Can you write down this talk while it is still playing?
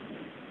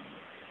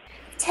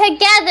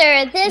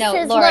Together. This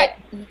is Laura,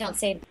 you don't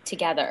say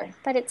together.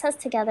 But it says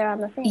together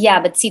on the thing.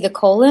 Yeah, but see the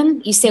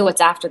colon? You say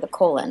what's after the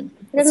colon.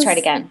 Let's try it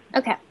again.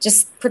 Okay.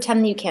 Just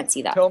pretend you can't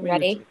see that.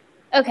 Ready?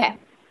 Okay.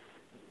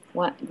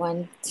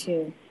 1,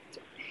 2.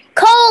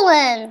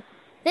 Colon.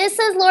 This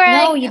is Laura.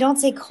 No, you don't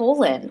say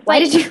colon. Why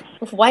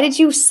did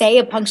you say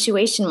a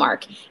punctuation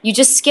mark? You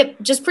just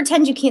skip. Just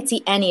pretend you can't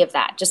see any of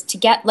that. Just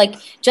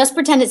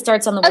pretend it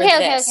starts on the word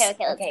this. Okay.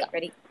 Let's go.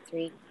 Ready?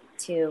 3,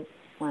 2,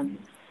 1.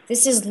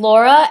 This is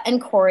Laura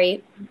and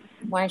Corey.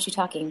 Why aren't you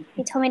talking?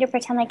 You told me to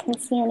pretend I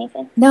can't see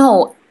anything.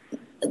 No,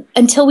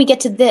 until we get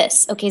to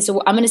this. Okay,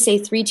 so I'm going to say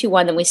 3, 2,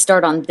 1, then we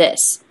start on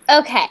this.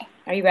 Okay.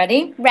 Are you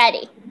ready?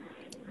 Ready.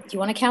 Do you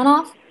want to count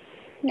off?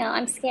 No,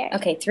 I'm scared.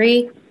 Okay,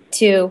 3,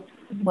 2,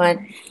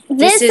 1.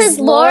 This is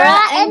Laura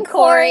and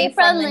Corey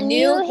from the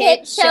new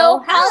hit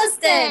show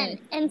Halliston.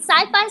 And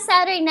Sci-Fi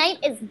Saturday Night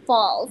is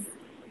balls.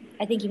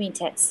 I think you mean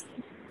tits.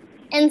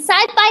 And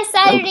Sci-Fi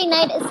Saturday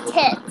Night is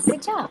tits.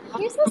 Good job.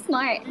 You're so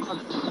smart.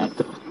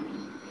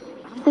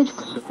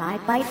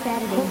 Sci-Fi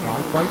Saturday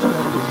Night.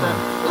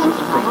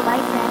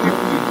 Sci-Fi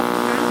Saturday Night.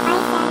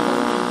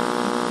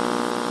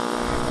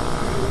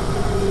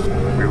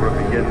 We will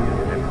begin a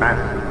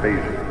mass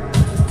invasion.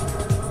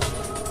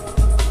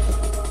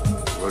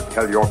 We'll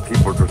tell your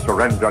people to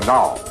surrender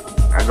now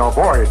and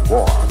avoid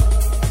war.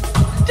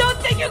 Don't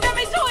think you get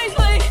me so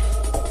easily!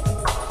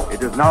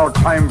 It is now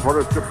time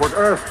for us to put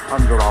Earth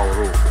under our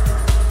rule.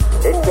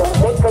 It's your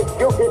sacred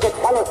duty to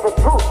tell us the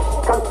truth.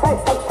 Confess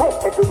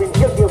that you've been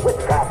guilty of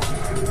witchcraft.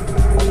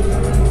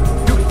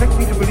 You expect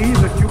me to believe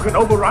that you can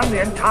overrun the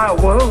entire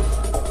world?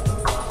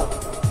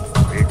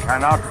 We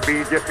cannot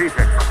be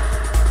defeated.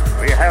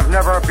 We have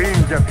never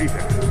been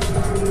defeated.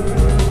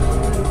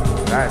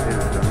 That is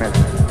the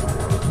message.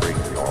 Bring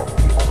your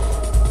people.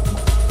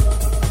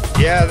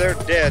 Yeah, they're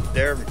dead.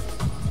 They're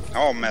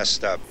all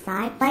messed up.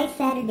 Sci-Fi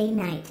Saturday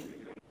Night.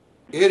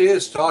 It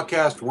is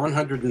TalkCast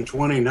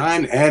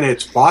 129, and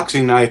it's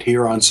Boxing Night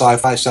here on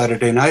Sci-Fi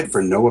Saturday Night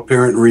for no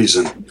apparent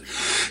reason.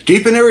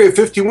 Deep in Area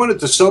 51 at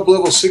the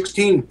Sub-Level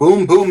 16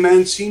 Boom Boom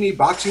Mancini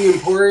Boxing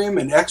Emporium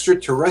and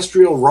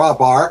Extraterrestrial Raw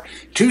Bar,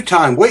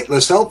 two-time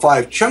weightless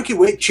L5 chunky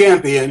weight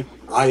champion,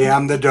 I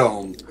Am the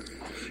Dome.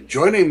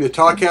 Joining the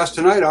TalkCast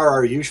tonight are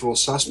our usual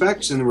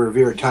suspects in the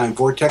Revere Time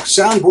Vortex,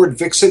 soundboard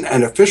vixen,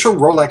 and official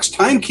Rolex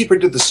timekeeper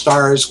to the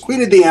stars,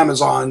 Queen of the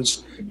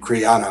Amazons,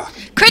 Kriana.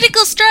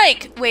 Critical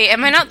Strike! Wait,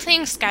 am I not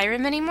playing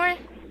Skyrim anymore?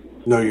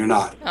 No, you're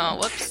not. Oh,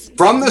 whoops.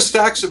 From the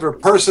stacks of her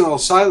personal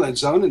silent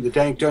zone in the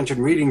Dank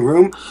Dungeon Reading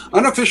Room,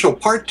 unofficial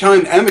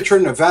part-time amateur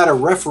Nevada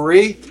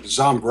referee,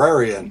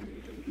 Zombrarian.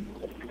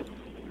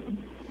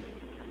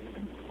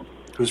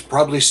 Who's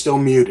probably still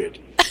muted.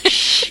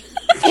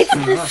 It's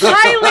the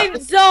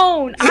silent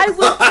zone! I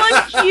will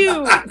punch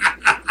you!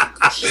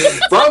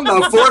 From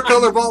the Four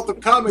Color Vault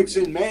of Comics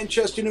in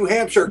Manchester, New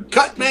Hampshire,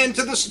 Cutman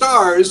to the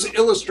Stars,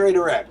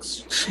 Illustrator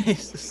X.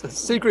 Jesus, a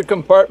secret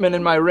compartment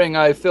in my ring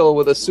I fill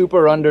with a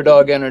super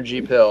underdog energy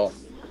pill.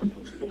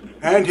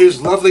 And his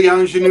lovely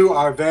ingenue,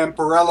 our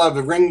Vampirella,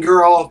 the Ring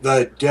Girl,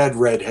 the Dead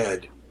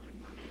Redhead.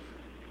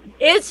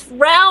 It's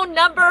round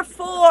number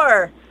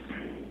 4!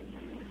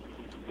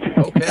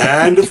 Okay.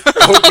 And,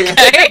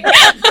 Okay.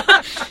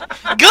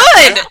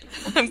 Good!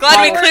 I'm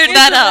glad we cleared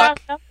that up.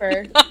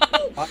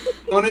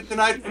 On it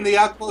tonight from the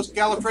Outpost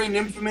Gallifrey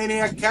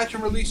Nymphomaniac Catch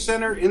and Release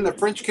Center in the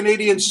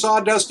French-Canadian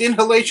Sawdust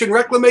Inhalation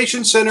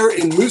Reclamation Center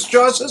in Moose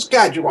Jaw,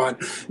 Saskatchewan,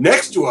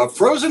 next to a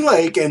frozen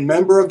lake and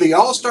member of the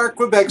All-Star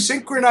Quebec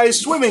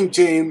Synchronized Swimming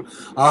Team,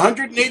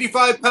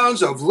 185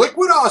 pounds of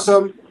liquid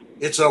awesome,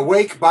 it's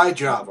Awake by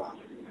Java.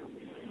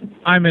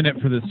 I'm in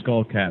it for the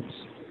skull caps.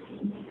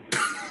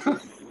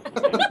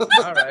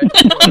 All right.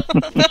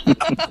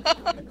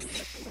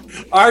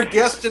 Our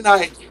guest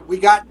tonight, we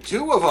got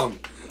two of them.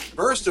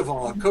 First of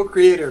all,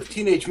 co-creator of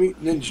Teenage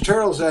Mutant Ninja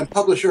Turtles and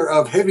publisher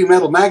of Heavy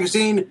Metal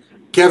Magazine,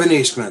 Kevin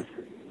Eastman.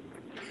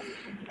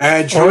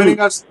 And joining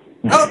us...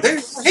 Oh,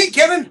 hey,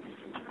 Kevin!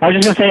 I was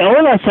just going to say,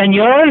 hola,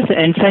 senores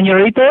and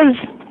senoritas.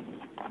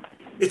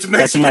 It's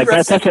Mexican.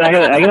 That's I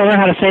got to learn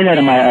how to say that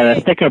in my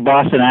thicker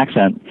Boston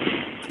accent.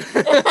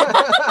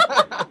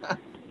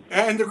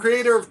 And the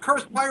creator of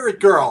Cursed Pirate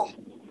Girl,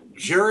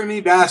 Jeremy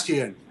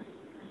Bastian.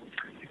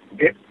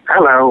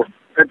 Hello.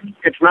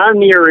 It's not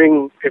an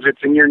earring if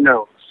it's in your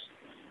nose.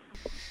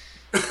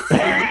 Now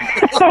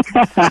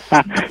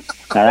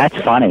that's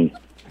funny.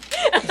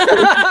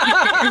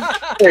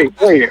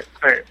 Wait.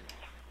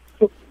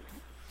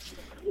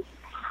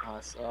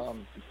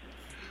 Awesome.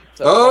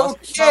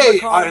 Okay.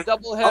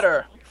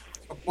 Doubleheader.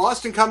 A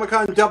Boston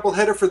Comic-Con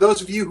doubleheader for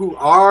those of you who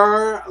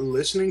are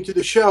listening to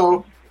the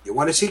show. You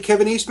want to see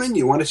Kevin Eastman?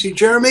 You want to see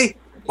Jeremy?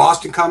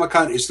 Boston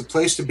Comic-Con is the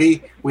place to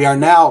be. We are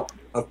now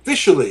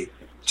officially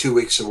 2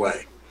 weeks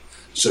away.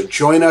 So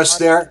join us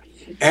there.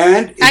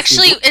 And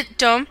actually,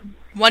 Dome,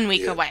 1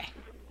 week away.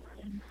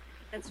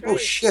 That's right. Oh,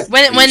 shit.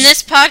 When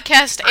this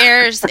podcast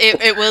airs,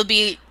 it will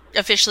be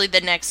officially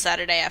the next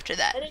Saturday after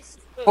that.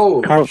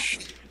 Oh,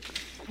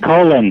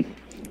 Colon.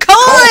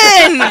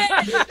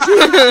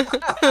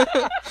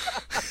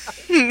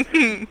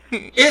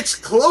 It's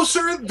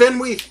closer than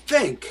we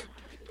think.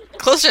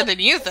 Closer than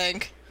you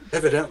think.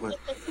 Evidently.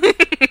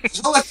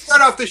 So let's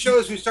start off the show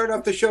as we start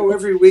off the show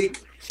every week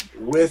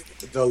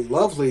with the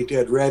lovely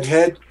Dead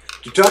Redhead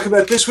to talk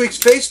about this week's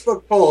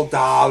Facebook poll,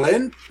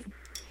 darling.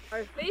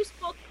 Our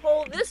Facebook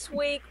poll this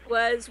week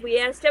was, we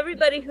asked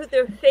everybody who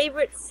their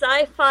favorite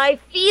sci-fi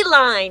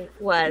feline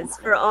was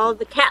for all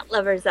the cat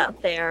lovers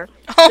out there.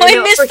 Oh,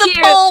 I missed the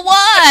poll.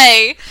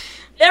 Why?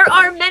 There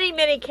are many,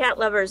 many cat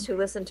lovers who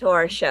listen to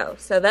our show,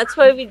 so that's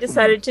why we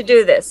decided to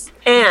do this.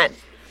 And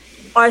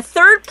our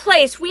third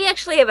place, we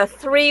actually have a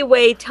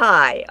three-way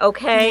tie,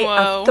 okay?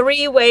 Whoa. A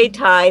three-way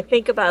tie.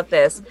 Think about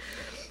this.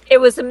 It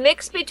was a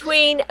mix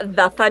between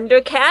the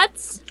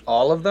Thundercats.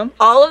 All of them?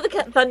 All of the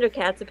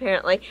Thundercats,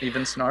 apparently.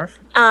 Even Snarf?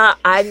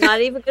 I'm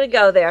not even going to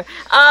go there.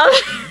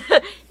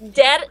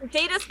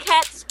 Data's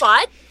cat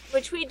Spot,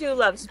 which we do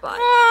love Spot. Oh,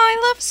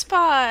 I love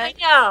Spot. I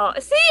know.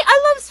 See,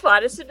 I love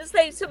Spot as soon as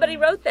somebody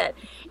wrote that.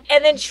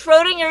 And then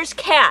Schrodinger's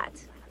cat.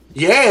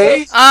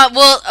 Yay!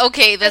 Well,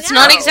 okay, that's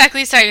not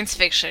exactly science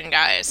fiction,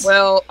 guys.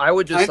 Well, I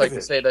would just like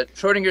to say that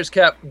Schrodinger's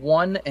cat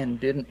won and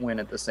didn't win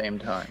at the same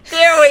time.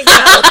 There we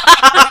go.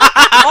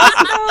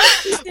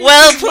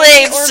 Well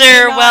played,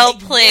 sir. Well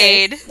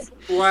played.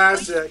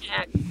 Classic.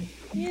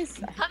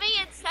 Coming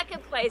in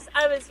second place,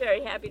 I was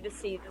very happy to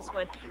see this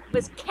one,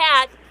 was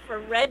Cat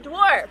from Red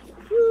Dwarf.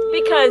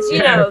 Because,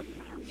 you know,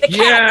 the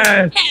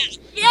cat. Yes!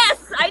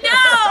 Yes, I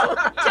know!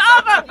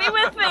 Java, be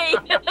with me!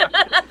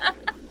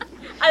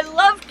 I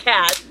love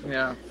Cat.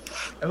 Yeah.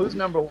 Who's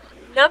number one?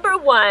 Number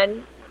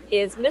one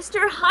is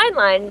Mr.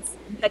 Heinlein's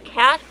The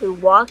Cat Who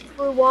Walked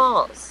Through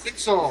Walls.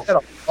 Pixel. Had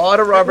a lot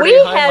of Robert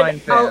A.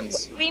 Heinlein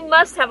fans. We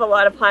must have a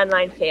lot of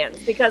Heinlein fans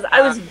because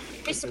I was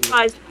very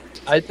surprised.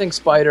 I think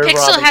Spider Pixel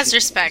Robinson. has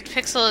respect.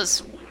 Pixel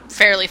is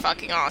fairly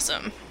fucking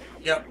awesome.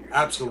 Yep,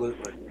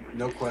 absolutely.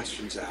 No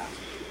questions asked.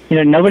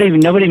 You know,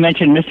 nobody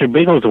mentioned Mr.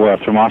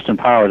 Bigglesworth from Austin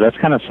Powers. That's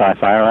kind of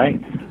sci-fi, right?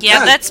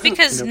 Yeah, that's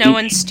because no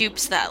one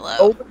stoops that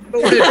low.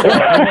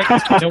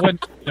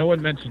 No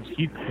one mentions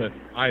Heathcliff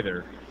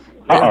either.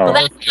 Well,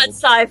 that's not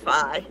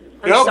sci-fi.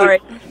 I'm sorry.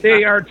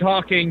 They are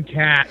talking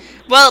cat.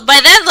 Well, by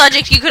that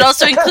logic, you could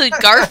also include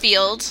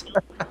Garfield.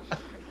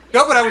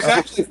 No, but I was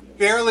actually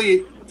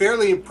fairly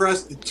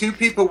impressed. The two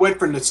people went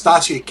for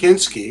Nastasia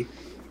Kinski.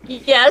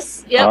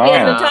 Yes. Yep. Oh.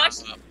 Yeah.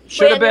 Natasha.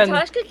 Should have been.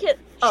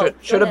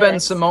 Should have been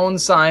Simone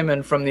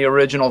Simon from the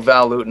original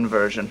Val Lewton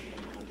version.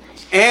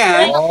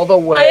 And all the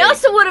way. I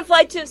also would have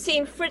liked to have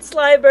seen Fritz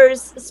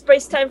Leiber's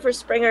Space Time for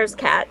Springer's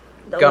cat.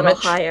 A little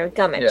higher,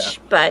 Gummidge,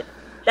 but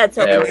that's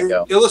okay. There we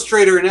go.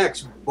 Illustrator and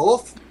X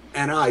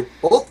I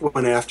both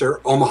went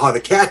after Omaha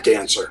the Cat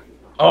Dancer.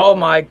 Oh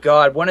my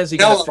God! When is he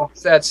going to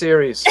finish that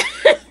series?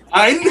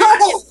 I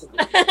know.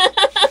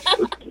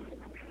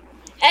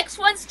 X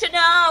wants to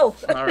know.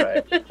 All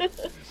right.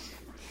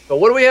 So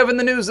what do we have in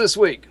the news this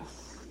week?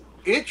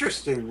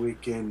 Interesting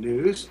weekend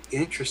news.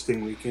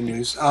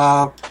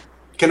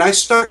 Can I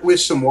start with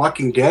some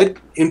Walking Dead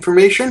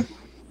information?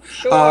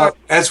 Sure.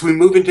 As we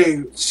move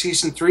into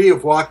season 3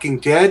 of Walking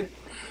Dead,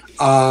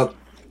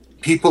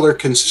 people are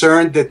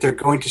concerned that they're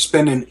going to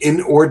spend an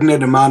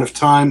inordinate amount of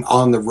time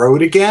on the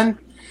road again.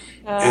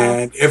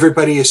 And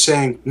everybody is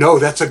saying, no,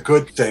 that's a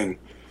good thing.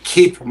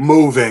 Keep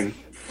moving.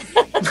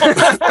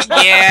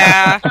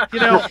 Yeah.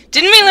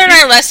 Didn't we learn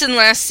our lesson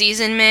last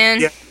season,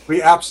 man? Yeah,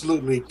 we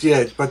absolutely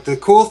did. But the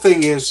cool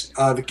thing is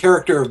the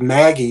character of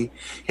Maggie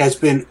has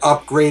been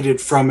upgraded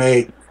from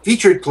a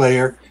featured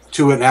player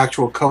to an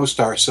actual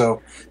co-star.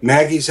 So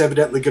Maggie's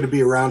evidently going to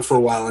be around for a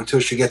while until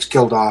she gets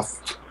killed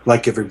off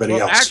like everybody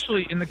else.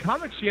 Actually, in the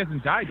comics, she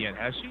hasn't died yet,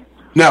 has she?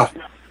 No.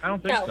 I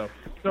don't think so.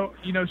 So,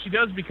 she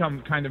does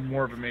become kind of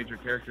more of a major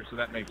character, so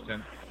that makes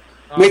sense.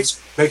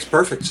 Makes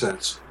perfect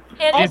sense.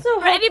 And also,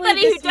 for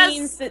anybody who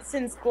means that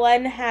since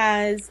Glenn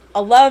has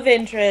a love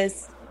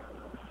interest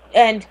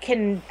and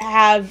can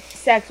have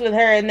sex with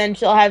her, and then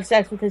she'll have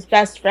sex with his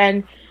best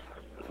friend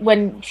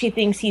when she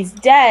thinks he's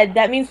dead,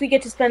 that means we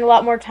get to spend a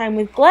lot more time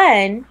with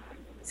Glenn.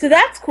 So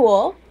that's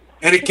cool.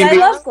 And it can I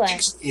love Glenn.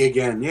 be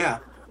again, yeah.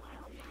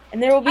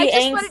 And there will be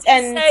angst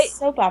and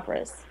soap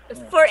operas.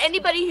 For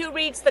anybody who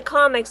reads the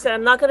comics, and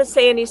I'm not going to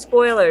say any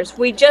spoilers,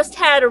 we just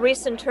had a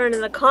recent turn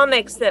in the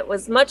comics that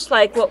was much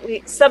like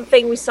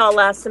something we saw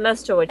last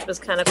semester, which was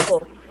kind of cool.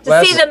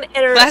 To see them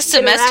last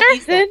semester?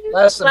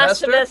 Last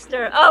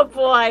semester. Oh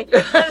boy,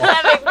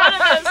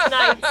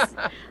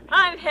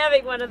 I'm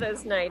having one of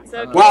those nights.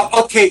 Okay. Well,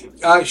 okay.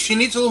 She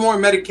needs a little more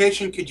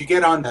medication. Could you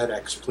get on that,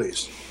 X,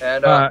 please?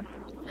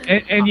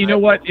 And you know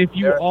what? If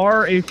you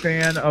are a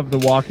fan of The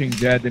Walking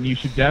Dead, then you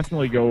should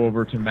definitely go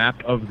over to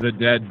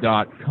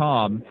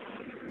mapofthedead.com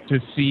to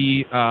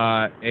see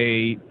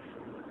a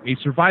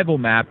survival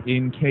map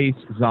in case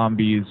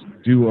zombies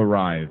do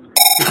arrive.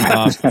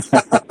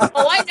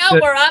 I know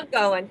where I'm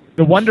going.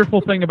 The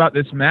wonderful thing about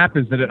this map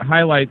is that it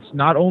highlights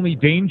not only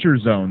danger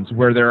zones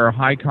where there are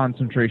high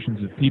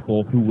concentrations of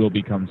people who will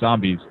become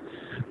zombies,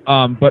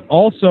 but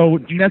also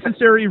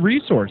necessary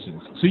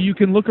resources. So you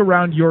can look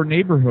around your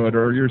neighborhood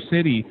or your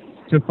city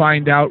to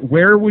find out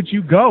where would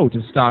you go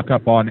to stock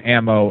up on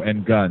ammo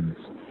and guns.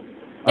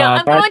 No,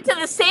 I'm going to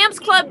the Sam's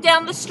Club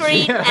down the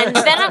street, and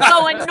then I'm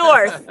going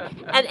north.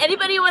 And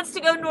anybody who wants to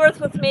go north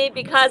with me,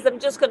 because I'm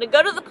just going to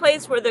go to the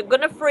place where they're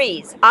going to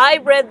freeze. I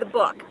read the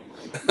book.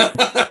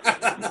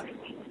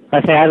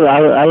 I say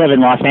I live in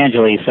Los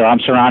Angeles, so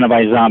I'm surrounded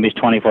by zombies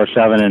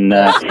 24/7, and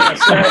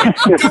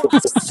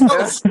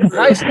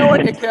Nice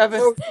knowing you,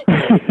 Kevin.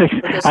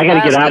 I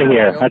got to get out of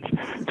here.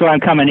 That's why I'm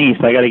coming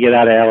east. I got to get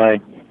out of LA.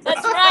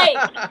 That's right.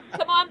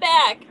 Come on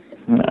back.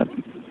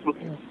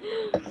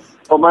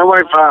 Well, my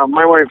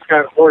wife's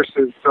got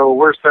horses, so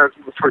we're set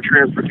for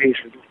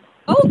transportation.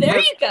 Oh, there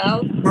you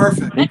go.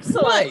 Perfect.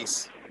 Excellent.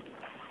 Nice.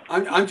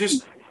 I'm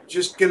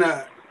just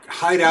gonna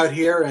hide out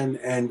here and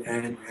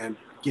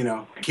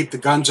keep the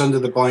guns under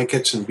the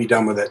blankets and be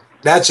done with it.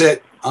 That's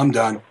it. I'm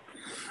done.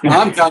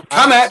 I'm done.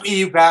 Come at me,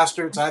 you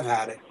bastards. I've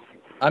had it.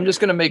 I'm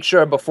just going to make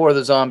sure before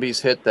the zombies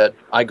hit that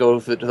I go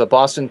to the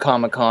Boston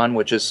Comic Con,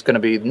 which is going to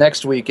be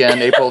next weekend,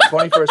 April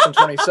 21st and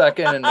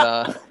 22nd, in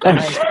the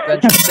Heinz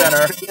Convention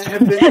Center.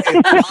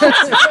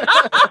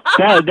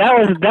 that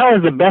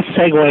was the best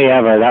segue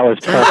ever. That was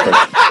perfect.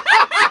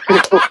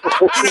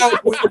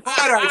 We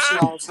pride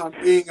ourselves on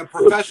being a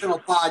professional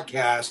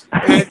podcast.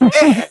 And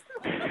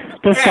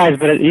this guy's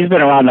he's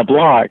been around the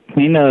block.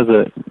 He knows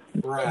it.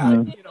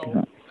 Right.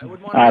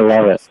 I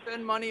love it.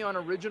 Spend money on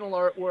original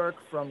artwork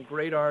from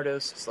great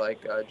artists like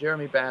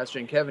Jeremy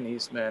Bastian, Kevin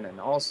Eastman, and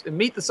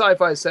meet the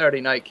Sci-Fi Saturday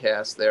Night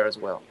cast there as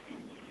well.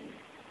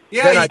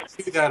 Yeah, you can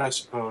do that, I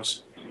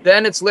suppose.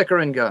 Then it's liquor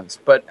and guns,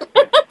 but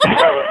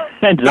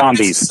and zombies. Not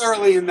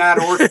necessarily in that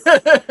order.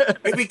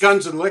 Maybe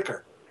guns and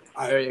liquor.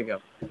 There you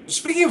go.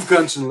 Speaking of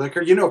guns and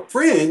liquor,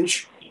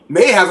 Fringe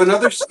may have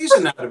another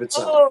season out of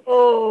itself.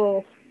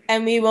 Oh,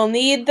 and we will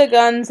need the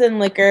guns and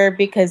liquor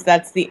because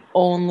that's the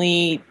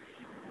only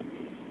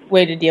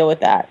way to deal with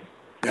that.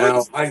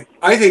 Now,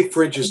 I think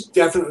Fringe has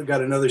definitely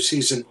got another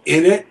season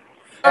in it.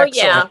 Oh,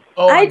 yeah.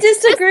 I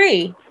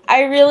disagree.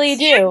 I really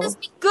do. It's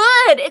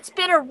good. It's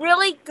been a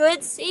really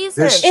good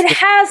season. It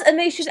has, and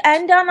they should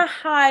end on a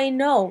high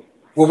note.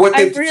 Well,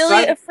 I'm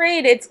really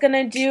afraid it's going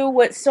to do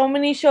what so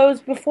many shows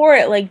before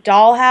it, like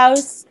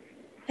Dollhouse,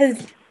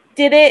 did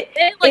it.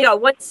 They only got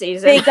one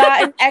season. They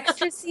got an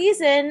extra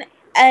season,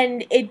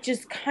 and it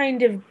just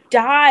kind of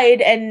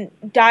died,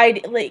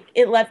 like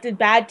it left a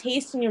bad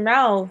taste in your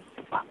mouth.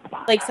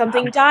 Like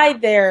something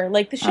died there,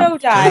 like the show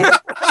died.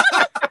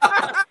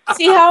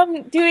 See how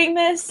I'm doing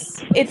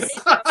this?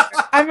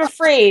 I'm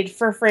afraid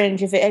for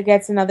Fringe if it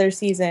gets another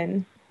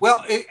season.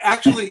 Well,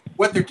 actually,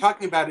 what they're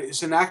talking about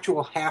is an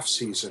actual half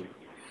season.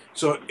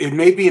 So it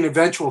may be an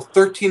eventual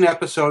 13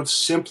 episodes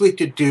simply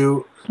to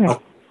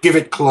give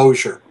it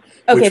closure.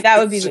 Okay, that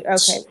would be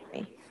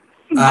okay.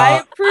 I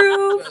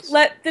approve.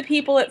 Let the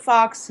people at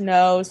Fox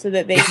know so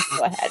that they can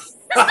go ahead.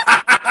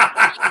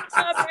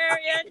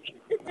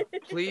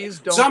 Please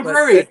don't.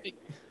 Zombrarian,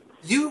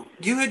 you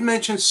had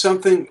mentioned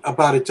something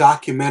about a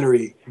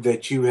documentary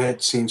that you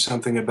had seen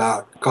something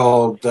about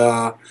called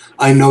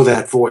I Know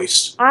That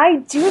Voice. I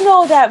do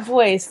know that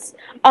voice.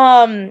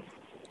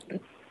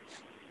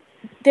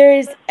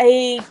 There's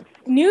a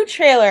new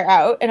trailer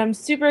out, and I'm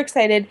super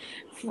excited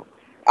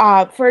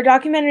for a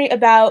documentary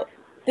about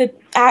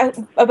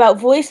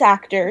voice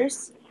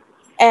actors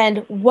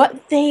and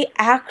what they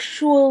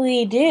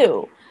actually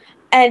do.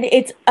 And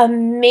it's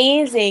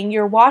amazing.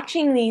 You're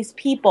watching these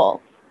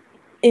people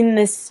in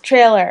this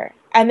trailer,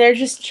 and they're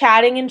just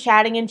chatting and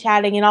chatting and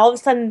chatting, and all of a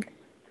sudden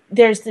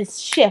there's this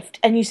shift,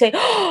 and you say,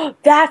 oh,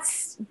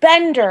 that's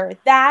Bender,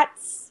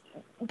 that's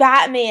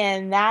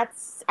Batman,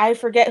 I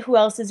forget who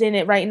else is in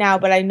it right now,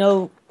 but I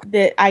know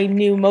that I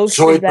knew most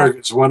of them. Zoidberg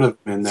is one of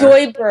them in there.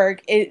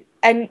 Zoidberg,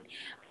 and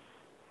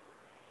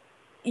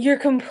you're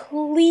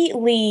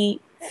completely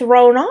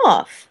thrown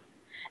off.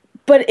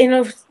 But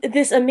in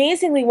this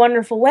amazingly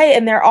wonderful way,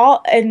 and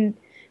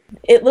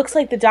it looks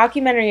like the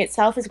documentary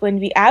itself is going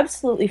to be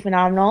absolutely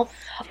phenomenal.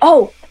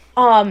 Oh,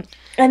 and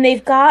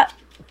they've got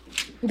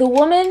the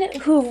woman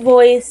who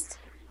voiced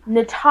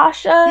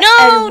Natasha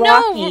and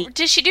Rocky. No,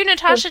 did she do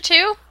Natasha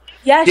too?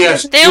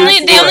 Yes. They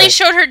only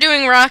showed her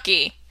doing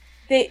Rocky.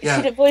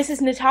 She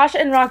voices Natasha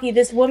and Rocky.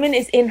 This woman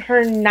is in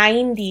her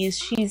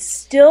 90s. She's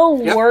still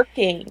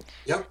working.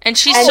 Yep. And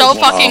she's so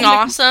fucking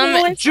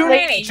awesome.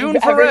 June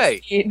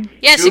Foray.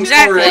 Yes,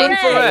 exactly. June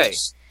Foray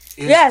is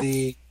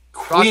the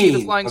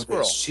queen of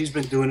this. She's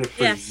been doing it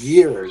for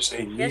years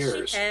and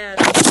years.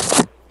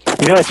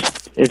 You know,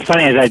 it's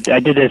funny. As I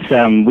did this,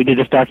 we did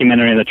this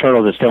documentary, The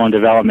Turtles is still in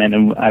development,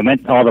 and I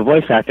met all the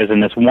voice actors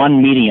in this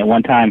one meeting at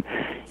one time.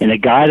 And the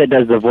guy that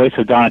does the voice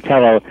of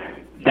Donatello,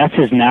 that's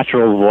his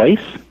natural voice.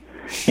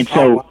 And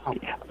so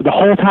the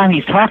whole time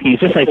he's talking,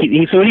 it's just like, so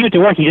when he went to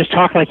work, he just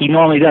talked like he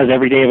normally does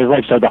every day of his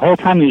life. So the whole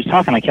time he was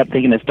talking, I kept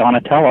thinking it's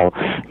Donatello.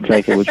 It's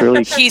like, it was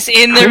really He's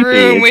in the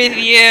room with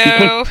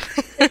you.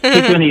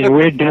 He's doing these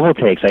weird double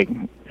takes. Like,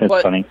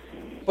 that's funny.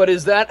 But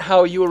is that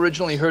how you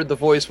originally heard the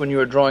voice when you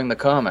were drawing the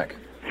comic?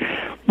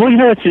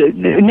 Well,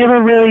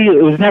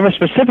 it was never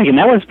specific, and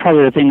that was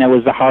probably the thing that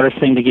was the hardest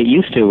thing to get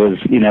used to. Was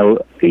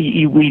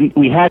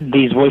we had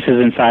these voices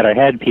inside our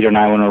head, Peter and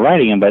I, when we were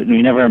writing them, but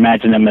we never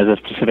imagined them as a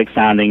specific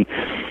sounding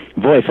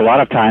voice. A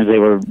lot of times they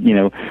were,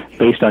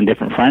 based on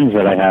different friends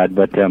that I had,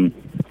 but it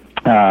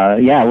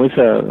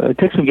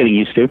took some getting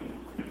used to.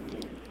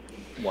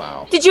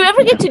 Wow. Did you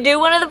ever get to do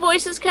one of the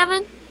voices,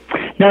 Kevin?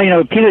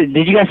 No, Peter,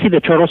 did you guys see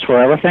the Turtles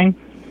Forever thing?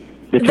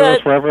 The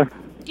Turtles Forever?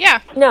 Yeah.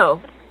 No.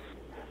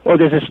 Well,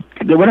 there's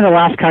one of the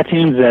last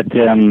cartoons that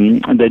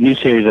the new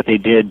series that they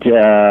did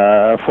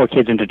for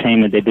Kids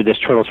Entertainment. They did this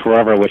Turtles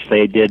Forever, which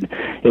they did.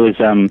 It was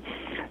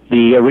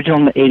the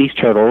original 80s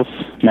Turtles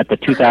met the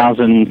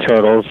 2000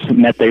 Turtles,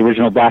 met the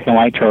original black and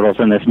white Turtles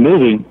in this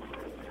movie.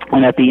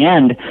 And at the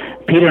end,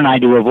 Peter and I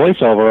do a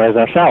voiceover as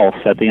ourselves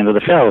at the end of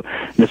the show.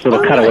 This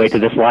little cutaway to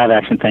this live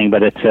action thing,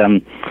 but it's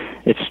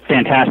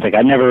fantastic.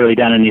 I've never really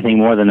done anything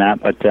more than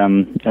that, but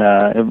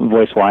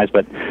voice-wise.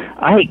 But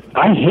I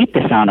hate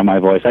the sound of my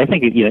voice. I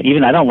think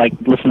even I don't like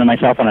listening to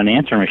myself on an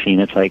answer machine.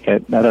 It's like I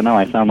don't know.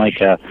 I sound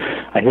like I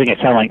think I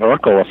sound like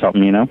Urkel or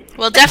something.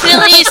 Well,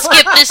 definitely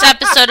skip this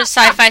episode of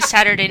Sci-Fi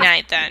Saturday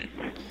Night then.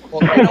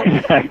 Well,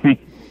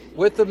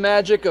 with the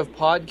magic of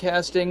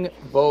podcasting,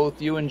 both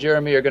you and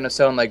Jeremy are going to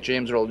sound like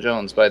James Earl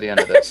Jones by the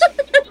end of this.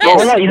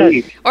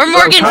 Or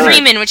Morgan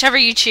Freeman, whichever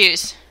you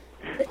choose.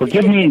 Well,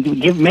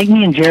 make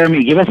me and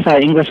Jeremy, give us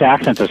English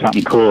accents or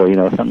something cool,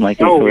 something like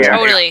that. Oh,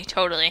 yeah.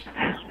 Totally.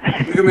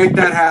 We can make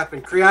that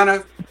happen.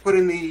 Kriana, put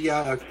in the...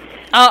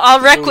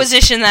 I'll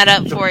requisition that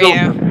up for you.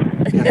 Yeah,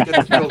 get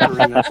the filter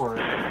in there for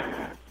it.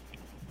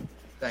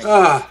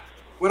 Thanks.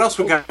 What else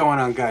we got going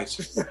on, guys?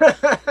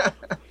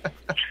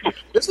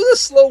 This was a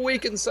slow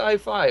week in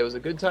sci-fi. It was a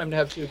good time to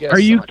have two guests. Are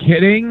you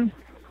kidding?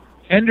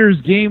 Ender's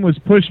Game was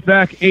pushed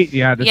back 8.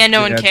 Yeah,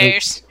 no one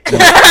cares.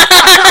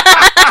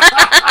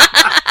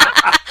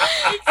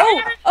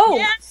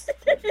 Yes.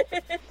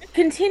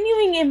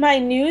 Continuing in my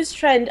news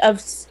trend of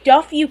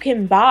stuff you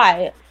can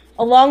buy,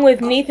 along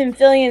with Nathan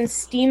Fillion's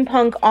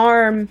steampunk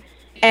arm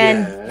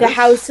and the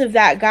house of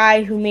that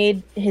guy who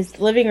made his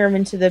living room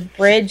into the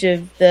bridge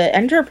of the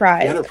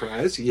Enterprise.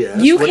 Enterprise,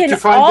 yes. You can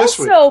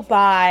also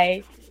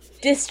buy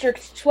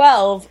District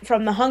 12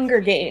 from the Hunger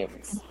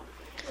Games.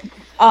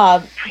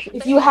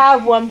 If you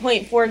have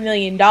 $1.4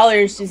 million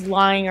just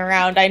lying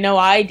around, I know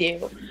I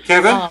do.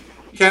 Kevin,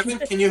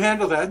 can you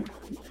handle that?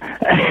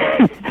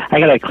 I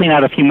gotta clean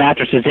out a few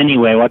mattresses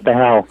anyway. What the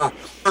hell? Oh,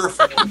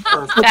 perfect.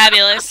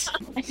 Fabulous.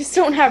 I just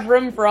don't have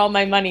room for all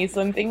my money, so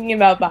I'm thinking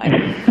about buying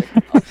it.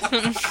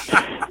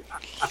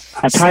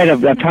 I'm tired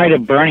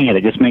of burning it.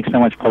 It just makes so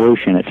much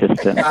pollution. It's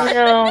just.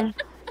 No.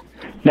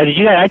 Now, did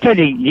you guys? I told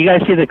you. You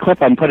guys see the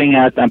clip? I'm putting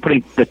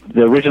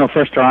the original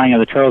first drawing of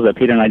the Turtles that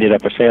Peter and I did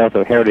up for sale at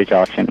the Heritage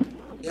Auction.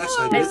 Yes,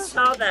 I did. I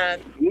saw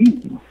that.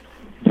 It's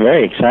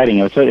very exciting.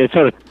 It's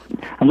sort of.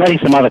 I'm letting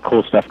some other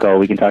cool stuff go.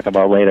 We can talk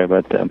about later,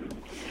 but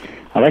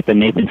I like the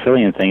Nathan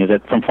Fillion thing. Is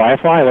it from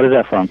Firefly? What is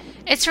that from?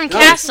 It's from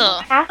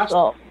Castle.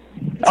 Castle.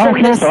 Oh,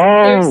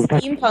 Castle. Their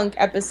steampunk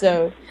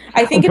episode.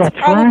 I think it's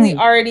probably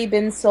already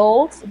been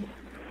sold,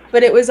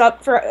 but it was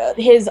up for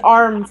his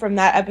arm from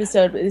that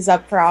episode is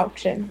up for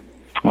auction.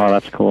 Oh,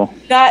 that's cool.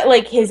 Not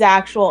like his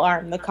actual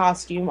arm, the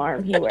costume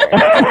arm he wears.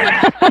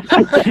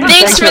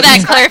 Thanks for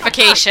that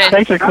clarification.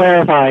 Thanks for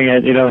clarifying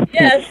it.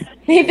 Yes,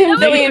 Nathan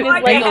Fillion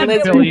is like a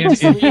lizard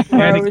who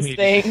throws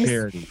things.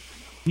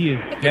 He is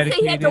Because dedicated.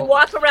 he had to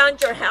walk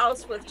around your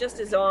house with just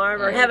his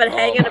arm, or have it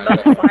hanging above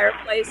a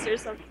fireplace or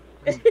something.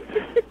 I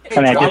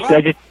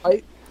just.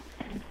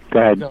 Go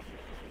ahead. No,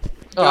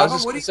 I was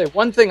just going to say,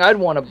 one thing I'd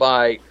want to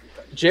buy,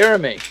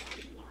 Jeremy.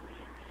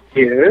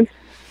 Yes?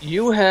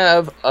 You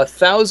have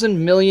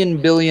 1,000 million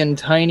billion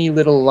tiny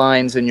little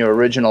lines in your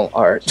original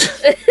art.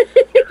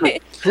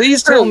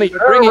 Please tell me you're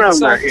bringing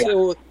some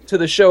to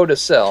the show to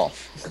sell.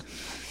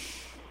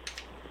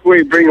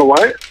 Wait, bring a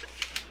what?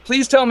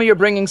 Please tell me you're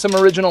bringing some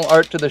original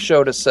art to the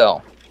show to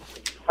sell.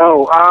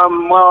 Oh,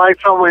 well, I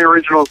sell my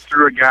originals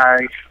through a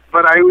guy,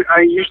 but I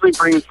usually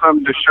bring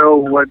some to show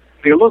what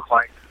they look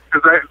like.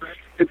 Because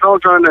it's all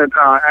drawn at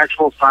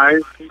actual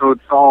size, so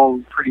it's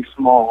all pretty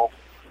small.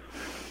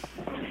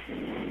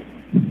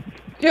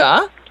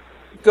 Yeah,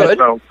 good.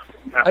 So,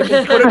 I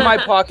can put it in my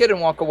pocket and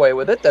walk away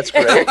with it. That's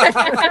great.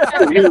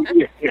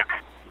 yeah.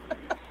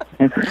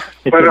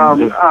 But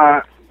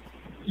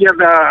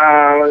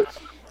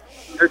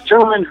the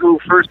gentleman who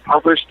first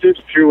published it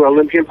through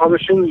Olympian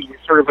Publishing, he's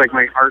sort of like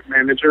my art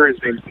manager.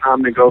 His name's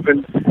Tom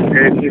McGovin,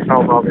 and he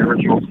sells all the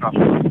original stuff.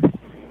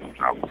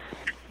 So.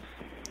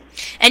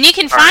 And you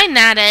can find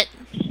that at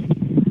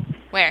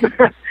where?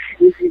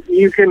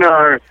 You can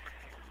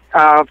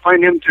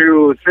find him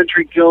through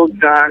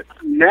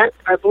centuryguild.net,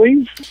 I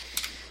believe,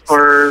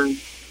 or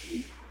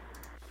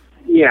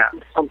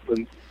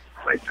something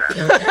like that.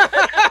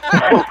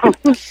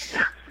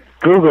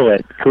 Google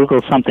it. Google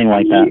something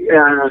like that.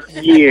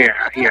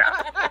 Yeah.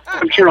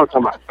 I'm sure it'll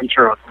come up.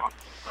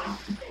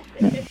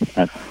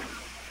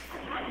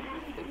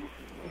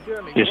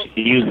 Just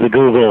use the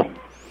Google.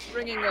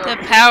 The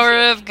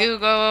power of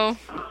Google.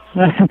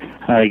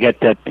 I got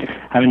that.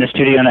 I'm in the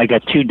studio and I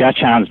got two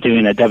Dachshunds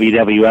doing a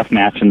WWF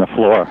match on the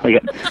floor. I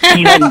got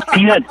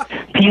Peanut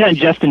and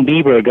Justin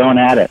Bieber going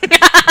at it.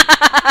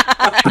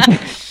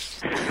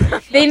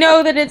 They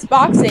know that it's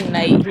boxing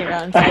night here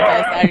on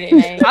Sci-Fi Saturday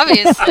Night.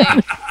 Obviously.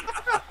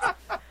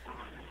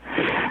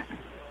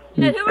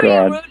 And who are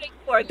you rooting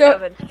for,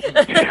 Kevin?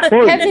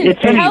 Kevin,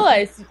 tell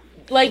us.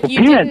 Like,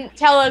 you Peanut. didn't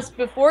tell us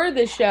before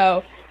the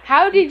show.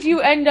 How did you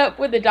end up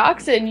with a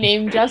dachshund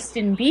named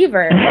Justin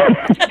Bieber?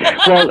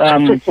 Well,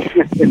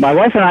 my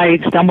wife and I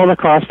stumbled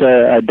across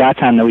a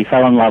dachshund that we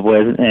fell in love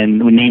with,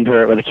 and we named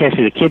her. Well, the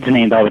kids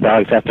named all the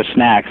dogs after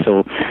snacks.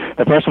 So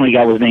the first one we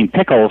got was named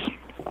Pickles,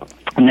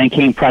 and then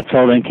came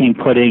Pretzel, then came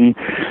Pudding,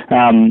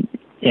 and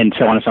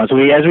so on and so on. So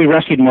as we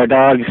rescued more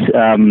dogs,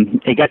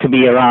 it got to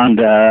be around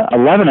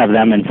 11 of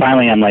them, and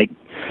finally I'm like,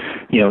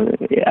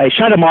 I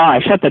shut them all. I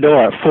shut the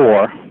door at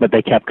 4, but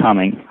they kept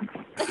coming.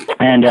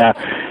 And It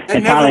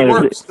finally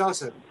never works,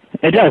 does it?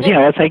 It does.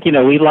 It's like,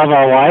 we love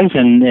our wives,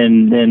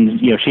 and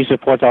she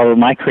supports all of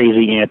my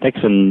crazy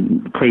antics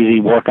and crazy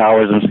work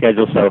hours and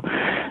schedules. So,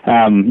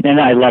 and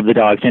I love the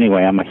dogs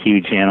anyway. I'm a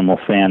huge animal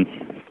fan.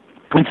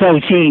 And so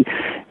she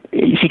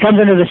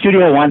comes into the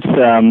studio once.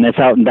 It's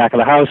out in the back of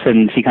the house,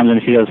 and she comes in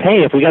and she goes,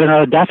 "Hey, if we got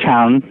another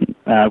Dachshund,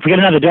 if we got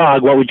another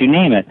dog, what would you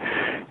name it?"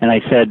 And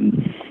I said,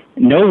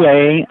 "No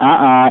way,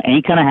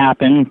 ain't gonna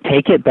happen.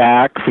 Take it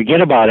back.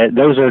 Forget about it."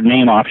 Those are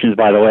name options,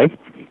 by the way.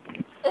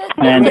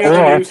 And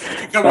well,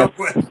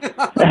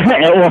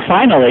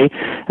 finally,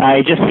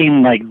 I just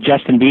seen like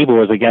Justin Bieber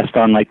was a guest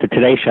on like the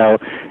Today Show,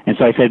 and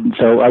so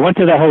I went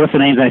through that whole list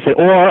of names, and I said,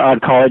 or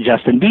I'd call it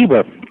Justin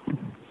Bieber.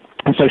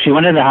 And so she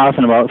went into the house,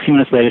 and about a few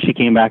minutes later, she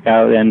came back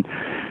out, and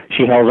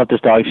she held up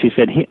this dog. She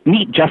said,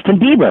 "Meet Justin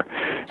Bieber."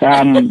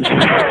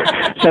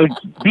 So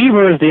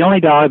Bieber is the only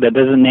dog that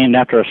isn't named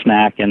after a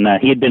snack, and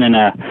he had been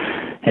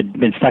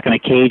stuck in a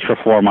cage for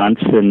 4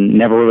 months and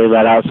never really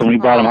let out. So when we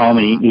brought him home,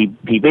 and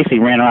he basically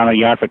ran around the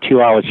yard for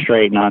 2 hours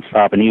straight,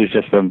 nonstop, and he was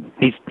just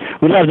we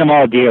love them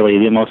all dearly,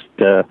 the most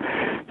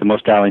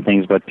darling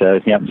things. But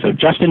yeah, so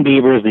Justin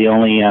Bieber is the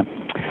only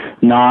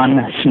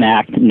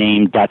non-snack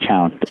named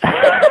Dachshund.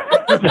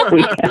 And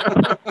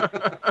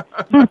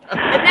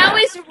now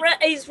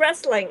he's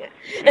wrestling.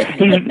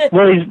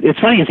 It's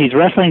funny, he's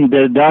wrestling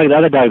the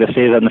other dog that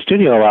stays out in the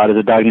studio a lot is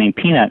a dog named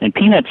Peanut, and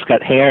Peanut's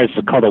got hair. It's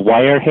called a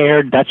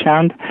wire-haired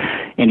Dachshund,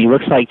 and he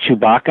looks like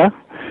Chewbacca.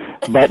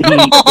 But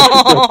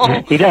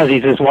he does.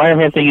 He's this wire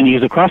hair thing, and he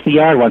was across the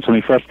yard once when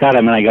we first got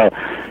him, and I go,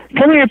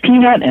 "Come here,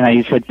 Peanut," and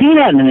I said,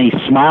 "Peanut," and then he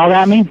smiled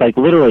at me, like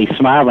literally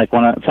smiled, like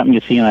something you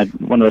see in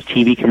one of those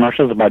TV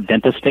commercials about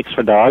dentist sticks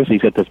for dogs.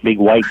 He's got this big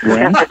white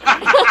grin.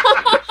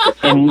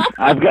 And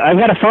I've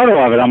got a photo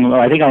of it.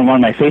 I think on one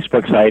of my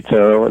Facebook sites.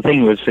 So the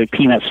thing was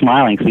Peanut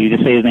smiling. So you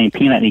just say his name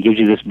Peanut, and he gives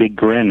you this big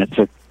grin. It's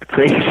a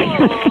crazy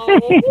thing.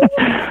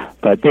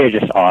 But they're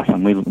just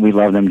awesome. We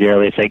love them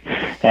dearly. It's like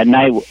at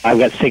night I've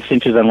got 6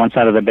 inches on one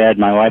side of the bed.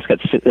 My wife's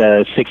got 6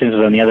 inches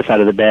on the other side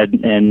of the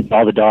bed, and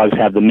all the dogs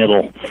have the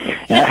middle.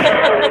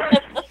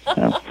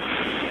 Oh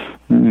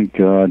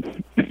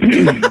God.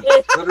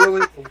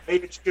 Literally the way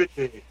it should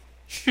be.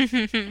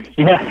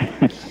 Yeah.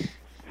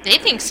 They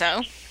think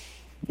so.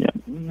 Yeah,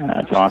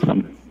 that's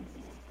awesome.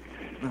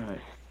 All right.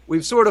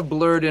 We've sort of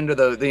blurred into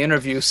the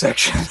interview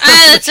section.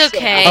 That's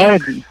okay.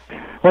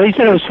 Well, you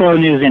said it was slow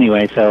news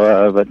anyway,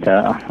 so, but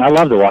I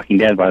love The Walking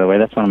Dead, by the way.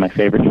 That's one of my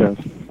favorite shows.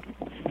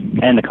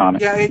 And the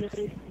comic. Yeah,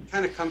 it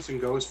kind of comes and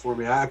goes for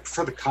me. I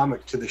prefer the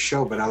comic to the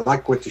show, but I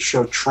like what the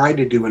show tried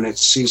to do in its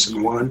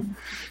season 1.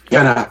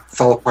 Kind of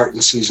fell apart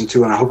in season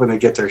 2, and I'm hoping they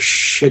get their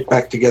shit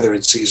back together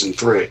in season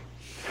 3. It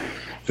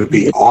would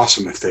be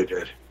awesome if they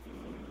did.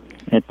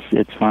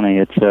 It's funny.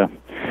 It's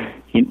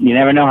you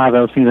never know how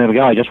those things are going to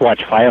go. I just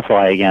watched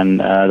Firefly again,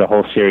 the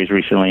whole series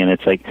recently, and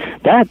it's like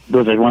that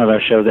was one of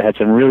those shows that had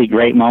some really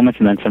great moments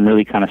and then some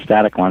really kind of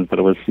static ones, but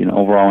it was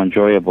overall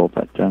enjoyable.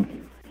 But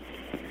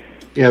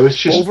yeah, it was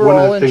just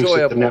overall one of the things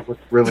that the network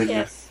really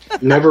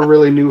never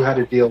really knew how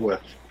to deal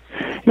with.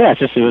 Yeah,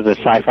 it was a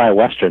sci-fi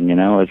western. It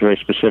was very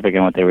specific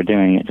in what they were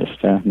doing. It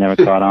just never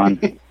caught on.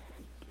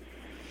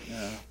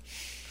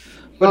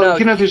 Well,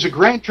 there's a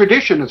grand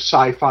tradition of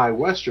sci-fi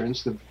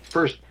westerns. The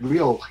first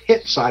real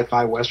hit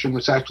sci-fi western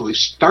was actually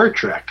Star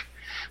Trek,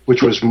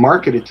 which was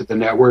marketed to the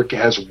network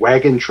as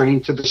Wagon Train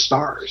to the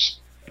Stars.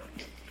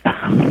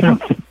 You're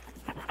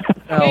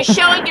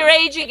showing your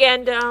age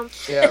again, Dom.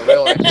 Yeah,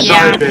 really.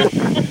 Sorry, Ben.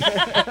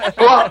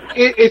 Well,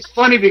 it's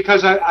funny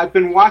because I've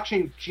been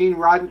watching Eugene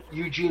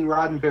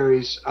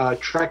Roddenberry's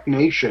Trek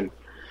Nation,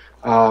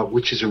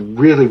 which is a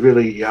really,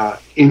 really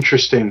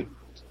interesting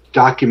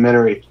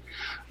documentary,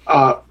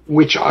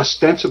 which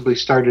ostensibly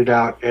started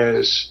out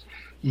as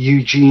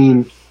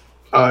Eugene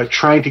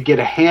trying to get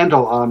a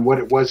handle on what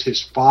it was his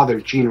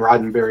father, Gene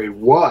Roddenberry,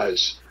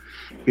 was,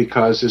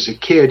 because as a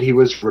kid he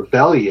was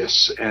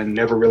rebellious and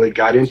never really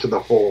got into the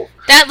whole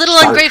that little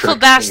Star ungrateful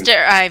Trek bastard.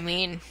 thing. I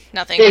mean,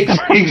 nothing.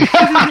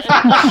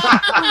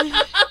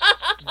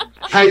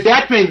 Had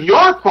that been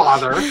your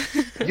father,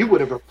 you would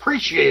have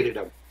appreciated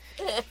him.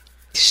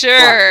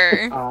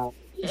 Sure.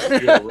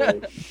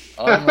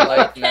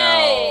 Unlike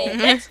now.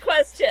 Next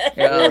question.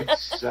 Yeah.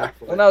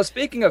 Exactly. Well, now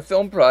speaking of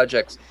film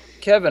projects,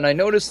 Kevin, I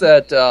noticed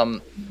that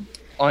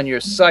on your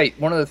site,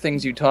 one of the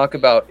things you talk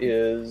about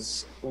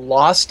is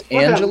Los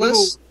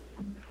Angeles.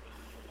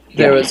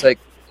 There was like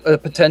a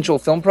potential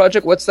film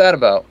project. What's that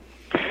about?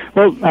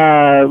 Well,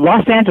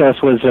 Los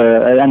Angeles was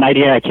an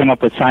idea I came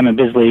up with Simon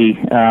Bisley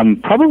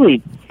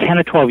probably 10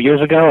 or 12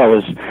 years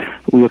ago.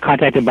 We were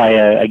contacted by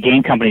a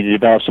game company to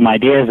develop some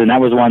ideas, and that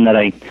was one that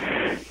I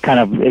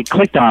it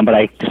clicked on, but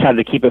I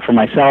decided to keep it for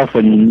myself,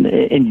 and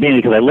mainly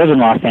because I live in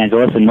Los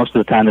Angeles, and most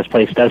of the time this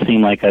place does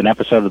seem like an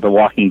episode of The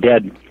Walking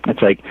Dead.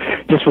 It's like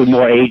just with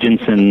more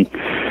agents and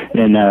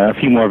a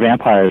few more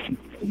vampires.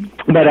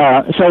 But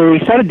so we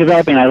started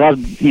developing. I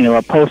loved,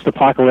 a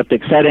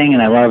post-apocalyptic setting,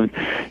 and I loved,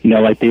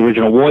 like the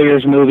original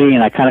Warriors movie,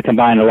 and I kind of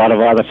combined a lot of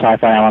other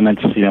sci-fi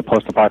elements,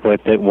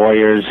 post-apocalyptic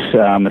Warriors,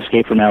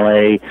 Escape from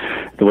L.A.,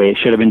 the way it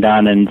should have been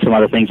done, and some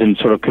other things, and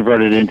sort of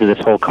converted it into this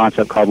whole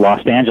concept called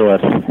Los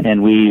Angeles.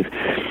 And we've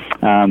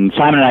Simon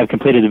and I have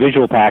completed the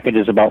visual package.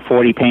 It's about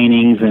 40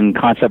 paintings and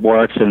concept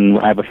works, and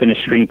I have a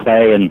finished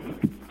screenplay, and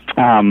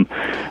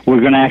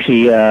we're going to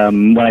actually,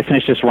 when I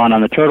finish this run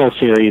on the Turtle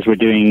series I'm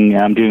doing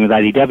with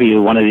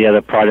IDW, one of the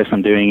other projects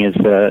I'm doing is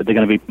they're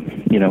going to be,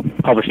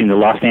 publishing the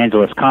Los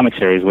Angeles comic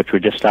series, which we're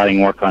just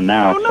starting work on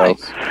now. Oh,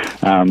 nice.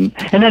 So,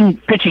 and then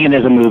pitching it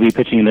as a movie,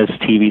 pitching it as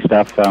TV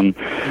stuff, and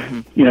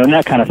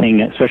that kind of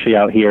thing, especially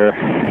out here.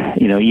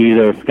 You're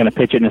either going to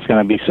pitch it and it's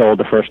going to be sold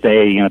the first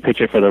day, you're going to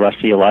pitch it for the rest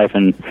of your life,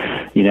 and,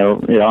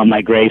 on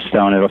my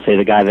gravestone it'll say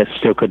the guy that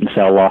still couldn't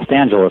sell Los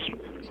Angeles.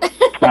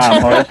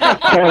 Or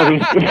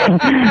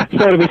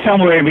it'll be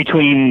somewhere in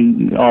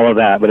between all of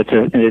that, but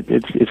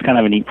it's kind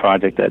of a neat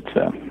project that's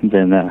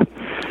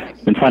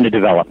been fun to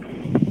develop.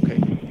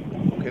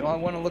 Okay, well, I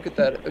want to look at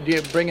that. Do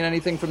you bring in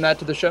anything from that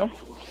to the show?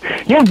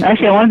 Yeah,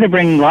 actually, I wanted to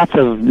bring lots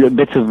of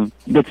bits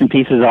and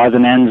pieces, odds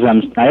and ends.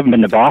 I haven't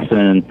been to Boston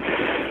in,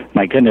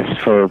 my goodness,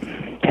 for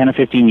 10 or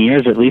 15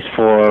 years at least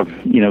for,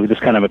 this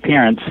kind of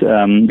appearance,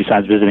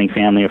 besides visiting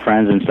family or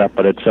friends and stuff.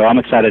 So I'm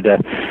excited to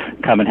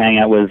come and hang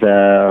out with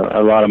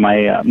a lot of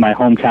my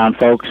hometown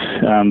folks,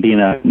 being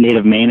a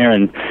native Mainer,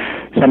 and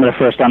some of the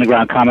first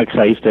underground comics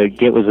I used to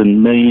get was a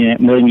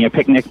Million Year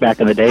Picnic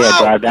back in the day. I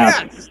drive down.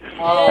 Yes.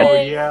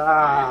 Oh,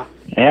 yeah.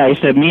 Yeah, I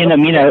used to me and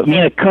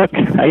a cook.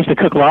 I used to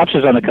cook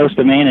lobsters on the coast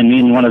of Maine, and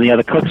me and one of the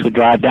other cooks would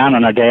drive down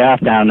on our day off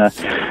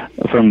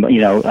from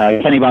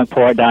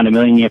Kennebunkport down to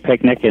Million Year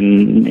Picnic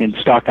and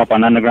stock up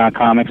on underground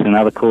comics and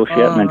other cool shit,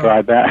 and then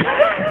drive back.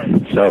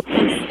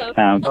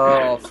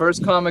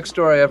 First comic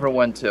store I ever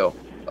went to.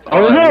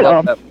 Oh, I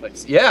love that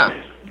place. Yeah,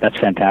 that's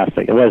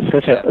fantastic. It was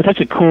such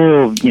a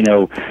cool,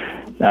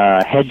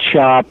 head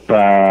shop,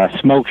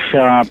 smoke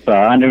shop,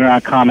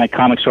 underground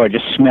comic store. It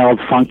just smelled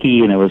funky,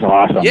 and it was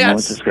awesome. Yes. It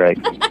was just great.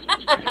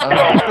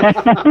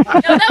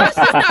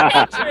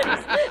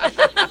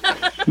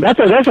 That's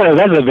a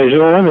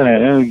visual, isn't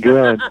it? It was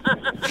good.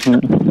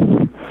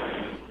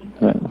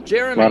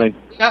 Jeremy.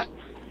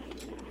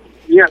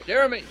 Yeah.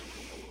 Jeremy.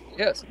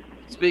 Yes.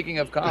 Speaking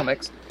of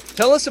comics,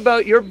 tell us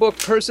about your book,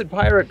 Cursed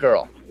Pirate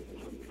Girl.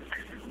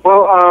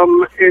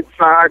 Well, it's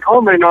I call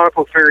it my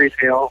nautical fairy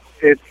tale.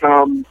 It's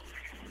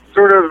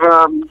sort of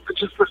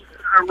just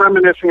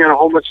reminiscing on a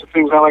whole bunch of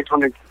things I liked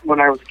when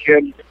I was a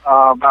kid,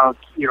 about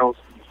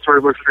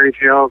storybooks, fairy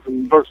tales,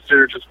 and books that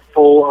are just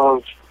full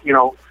of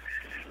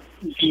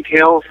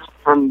details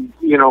from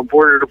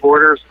border to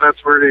border. So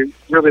that's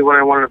really what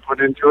I wanted to put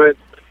into it.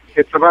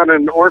 It's about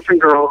an orphan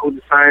girl who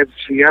decides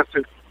she has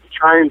to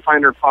try and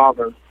find her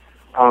father.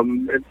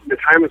 The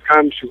time has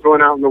come. She's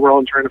going out in the world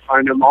and trying to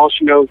find him. All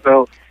she knows,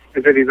 though,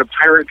 is that he's a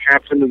pirate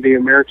captain of the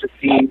America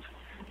Seas,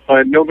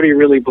 but nobody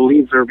really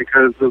believes her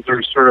because those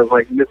are sort of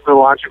like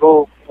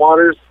mythological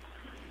waters,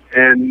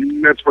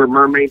 and that's where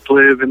mermaids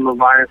live and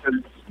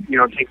leviathans,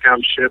 take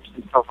down ships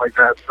and stuff like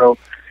that. So,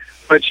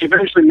 but she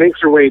eventually makes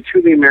her way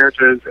to the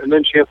Americas, and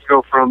then she has to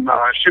go from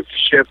ship to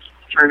ship,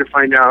 trying to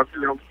find out,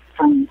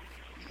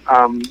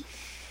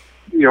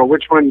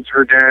 which one's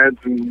her dad's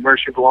and where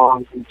she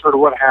belongs and sort of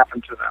what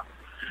happened to them.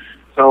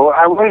 So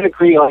I wanted to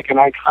create like an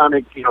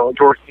iconic,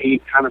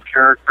 Dorothy kind of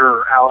character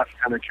or Alice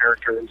kind of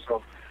character, and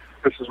so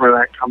this is where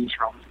that comes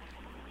from.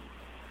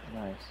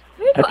 Nice.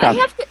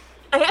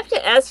 I have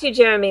to ask you,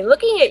 Jeremy,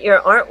 looking at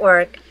your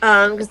artwork,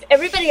 because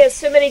everybody has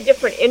so many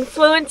different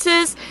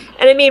influences,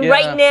 and I mean,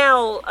 right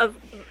now,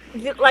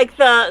 like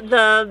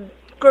the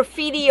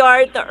graffiti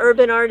art, the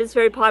urban art is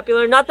very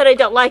popular. Not that I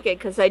don't like it,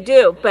 because I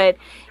do, but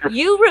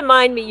your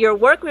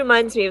work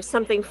reminds me of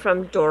something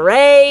from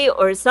Doré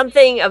or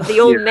something of the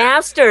old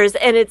masters,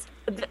 and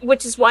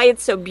which is why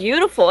it's so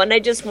beautiful. And I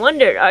just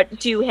wondered,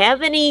 do you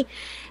have any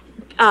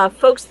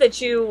folks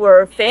that you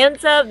were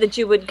fans of that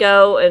you would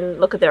go and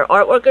look at their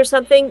artwork or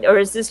something, or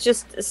is this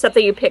just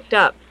something you picked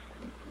up?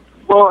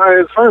 Well,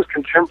 as far as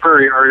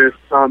contemporary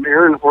artists,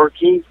 Aaron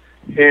Horkey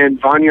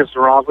and Vanya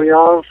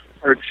Zuravlyov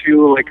are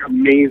two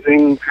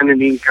amazing kind of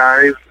neat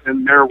guys,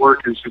 and their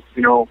work is just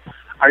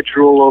I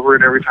drool over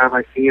it every time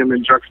I see them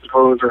in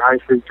juxtapose or high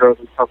fructose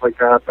and stuff like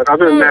that. But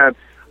other than that,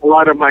 a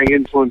lot of my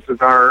influences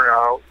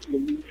are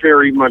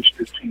very much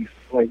deceased,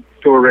 like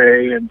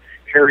Doré and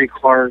Harry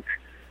Clark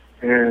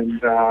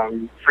and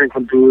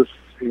Franklin Booth,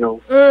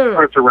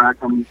 Arthur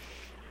Rackham.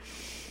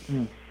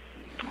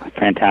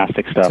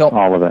 Fantastic stuff,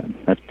 all of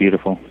it. That's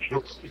beautiful.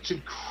 It's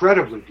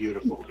incredibly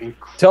beautiful.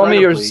 Tell me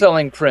you're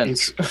selling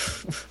prints.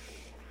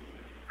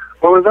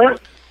 What was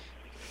that?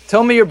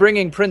 Tell me you're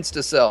bringing prints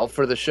to sell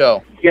for the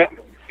show. Yeah.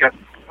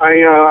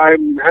 I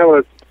have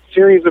a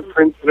series of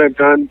prints that I've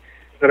done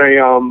that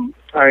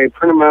I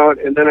print them out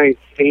and then I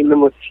stain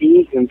them with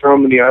tea and throw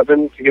them in the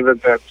oven to give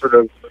it that sort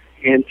of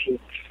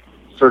antique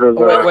sort of.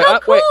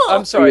 Wait,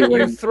 I'm sorry.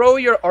 You throw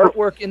your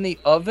artwork in the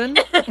oven?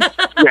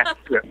 Yes.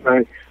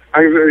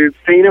 I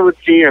stain it with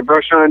tea. I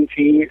brush on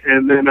tea,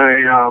 and then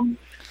I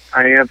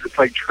have this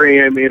like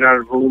tray I made out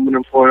of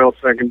aluminum foil,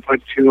 so I can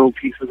put 2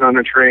 pieces on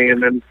a tray,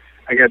 and then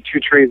I got 2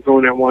 trays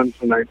going at once,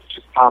 and I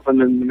just pop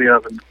them in the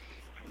oven,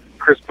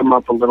 crisp them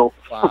up a little.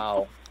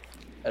 Wow!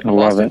 At I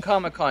love Boston it.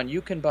 Comic-Con,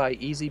 you can buy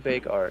Easy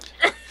Bake Art.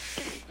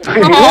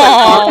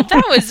 Oh,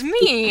 that was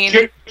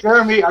mean.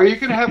 Jeremy, are you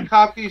going to have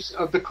copies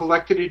of the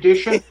collected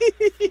edition?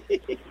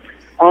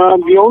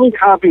 The only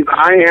copies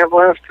I have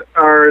left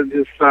are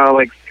this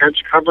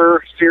sketch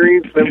cover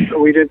series that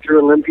we did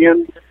through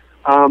Olympian.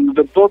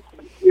 The book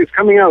is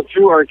coming out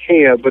through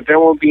Archaea, but that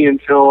won't be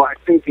until I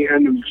think the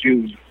end of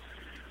June.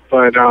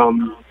 But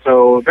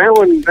so that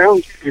one's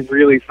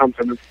really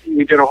something.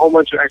 We did a whole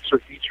bunch of extra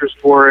features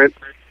for it,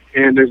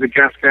 and there's a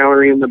guest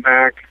gallery in the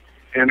back,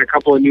 and a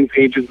couple of new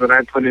pages that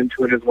I put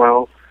into it as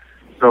well.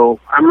 So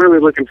I'm really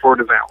looking forward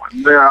to that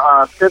one.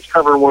 The sketch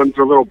cover ones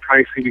are a little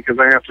pricey because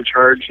I have to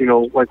charge,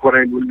 like what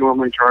I would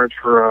normally charge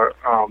for a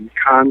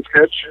con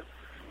sketch.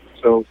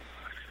 So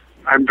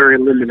I'm very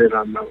limited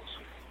on those.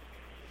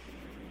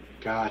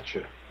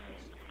 Gotcha.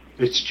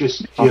 It's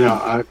just,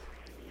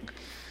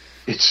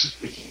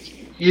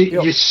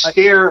 you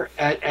stare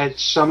at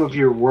some of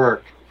your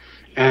work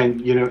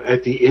and,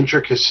 at the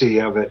intricacy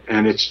of it,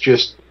 and it's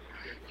just,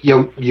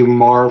 you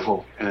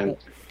marvel. And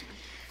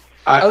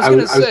I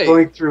was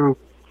going through...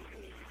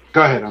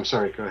 Go ahead. I'm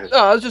sorry. Go ahead. No,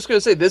 I was just going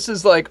to say, this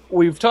is like,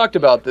 we've talked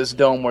about this,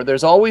 Dome, where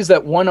there's always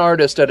that one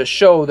artist at a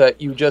show that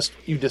you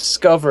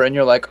discover and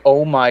you're like,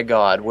 oh my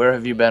God, where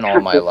have you been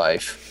all my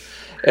life?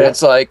 And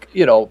it's like,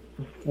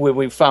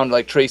 we found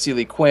like Tracy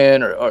Lee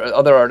Quinn or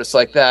other artists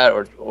like that,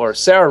 or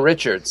Sarah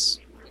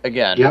Richards,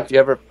 again. Yep. If you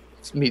ever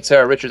meet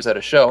Sarah Richards at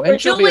a show. Or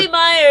Julie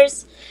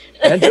Myers.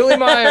 And Julie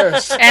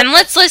Myers. And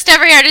let's list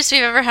every artist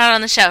we've ever had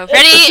on the show.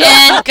 Ready,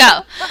 and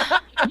go.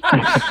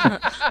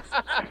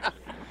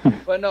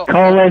 But no.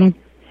 Colin.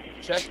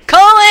 Check.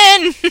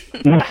 Colin!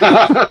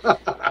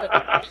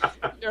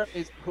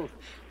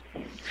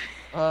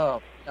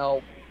 Now,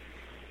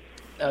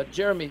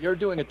 Jeremy, you're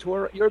doing a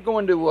tour. You're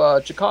going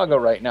to Chicago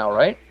right now,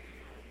 right?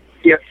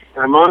 Yes,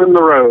 I'm on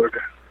the road.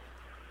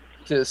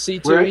 To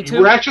C2E2?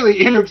 We're actually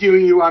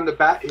interviewing you on the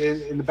back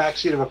in the back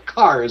seat of a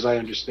car, as I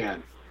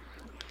understand.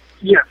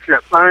 Yes.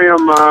 I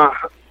am.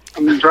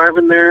 I'm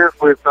driving there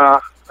with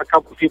a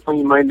couple of people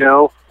you might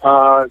know.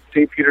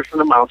 Dave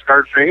Peterson of Mouse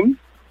Guard fame.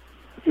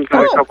 He's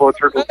got a couple of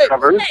Turtles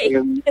covers.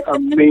 And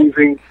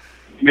amazing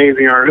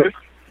artist.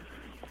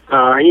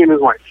 He and his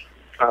wife.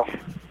 So.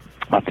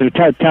 So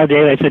tell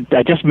Dave, I said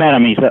I just met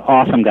him. He's an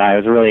awesome guy. It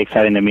was really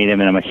exciting to meet him,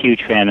 and I'm a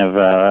huge fan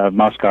of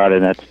Mouse Guard,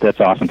 and that's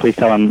awesome. Please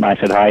tell him I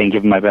said hi and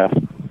give him my best.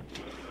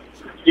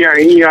 Yeah,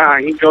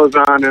 he goes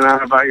on and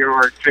on about your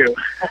work too.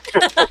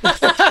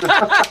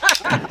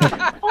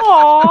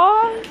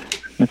 Aww.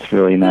 That's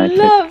really nice.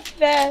 Love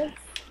that.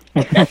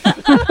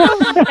 So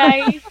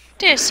nice.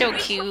 They're so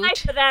cute.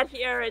 Nice for that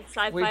here at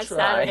Sci-Fi try.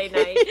 Saturday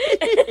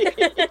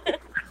night.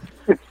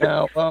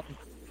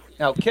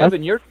 Now,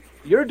 Kevin,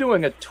 you're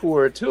doing a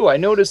tour too. I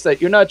noticed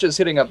that you're not just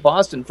hitting up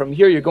Boston. From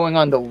here, you're going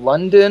on to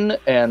London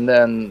and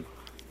then,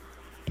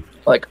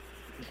 like,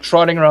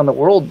 trotting around the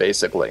world,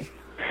 basically.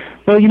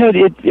 Well,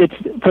 it's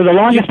for the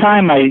longest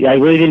time I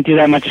really didn't do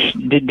that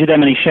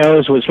many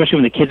shows, especially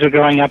when the kids were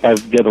growing up.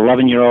 I've got an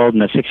 11-year-old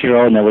and a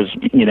 6-year-old, and I was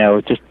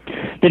just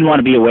didn't want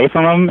to be away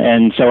from them,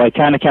 and so I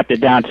kind of kept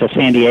it down to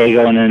San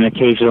Diego and an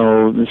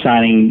occasional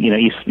signing, do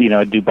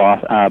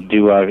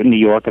New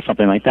York or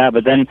something like that.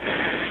 But then,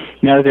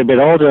 they're a bit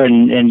older,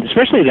 and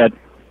especially that.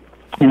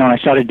 When I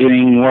started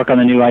doing work on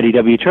the new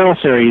IDW Turtle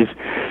series,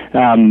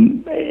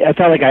 I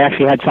felt like I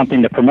actually had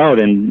something to promote.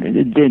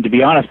 And to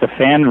be honest, the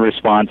fan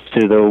response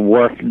to the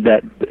work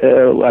that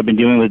I've been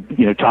doing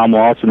with Tom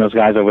Waltz and those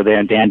guys over there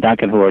and Dan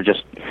Duncan, who are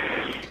just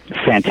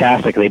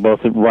fantastic. They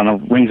both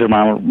run rings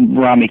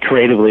around me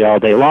creatively all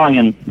day long,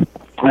 and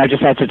I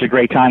just had such a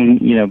great time,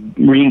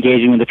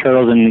 re-engaging with the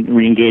Turtles and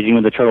re-engaging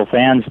with the Turtle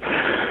fans.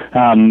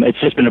 It's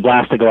just been a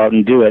blast to go out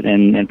and do it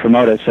and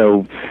promote it.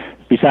 So.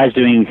 Besides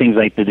doing things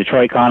like the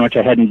Detroit Con, which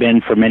I hadn't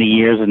been for many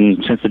years,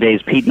 and since the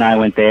days Pete and I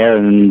went there,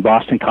 and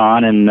Boston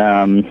Con, and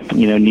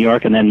New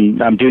York, and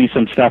then I'm doing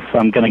some stuff.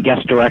 I'm going to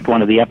guest direct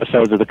one of the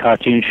episodes of the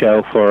cartoon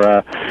show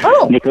for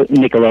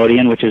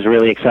Nickelodeon, which is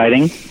really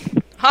exciting.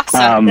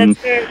 Awesome. That's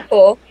very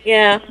cool.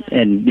 Yeah.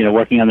 And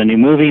working on the new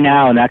movie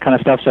now and that kind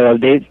of stuff. So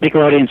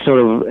Nickelodeon sort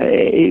of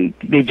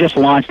they just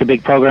launched a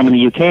big program in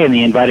the UK, and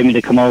they invited me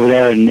to come over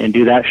there and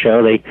do that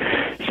show. They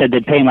said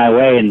they'd pay my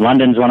way, and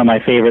London's one of my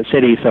favorite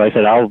cities, so I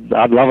said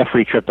I'd love a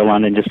free trip to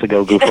London just to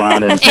go goof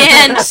around and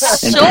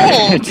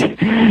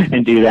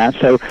and do that.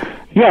 So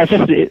yeah, it's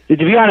just to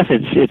be honest,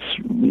 it's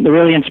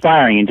really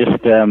inspiring, and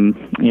just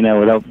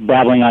without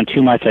babbling on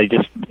too much, I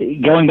just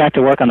going back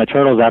to work on the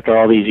Turtles after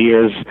all these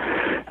years.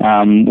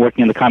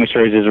 Working in the comic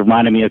series has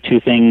reminded me of two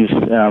things.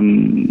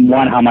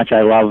 One, how much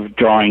I love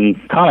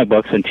drawing comic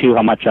books, and two,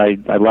 how much I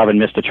love and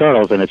miss the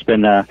Turtles. And it's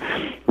been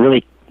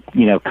really,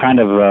 kind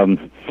of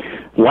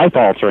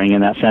life-altering in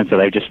that sense that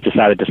I just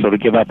decided to sort of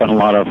give up on a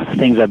lot of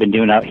things I've been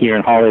doing out here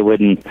in Hollywood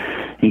and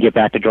get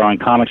back to drawing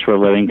comics for a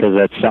living, because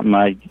that's something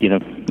I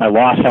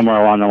lost somewhere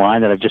along the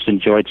line that I've just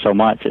enjoyed so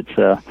much. It's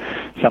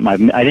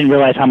something I didn't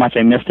realize how much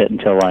I missed it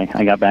until I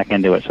got back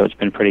into it. So it's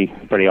been pretty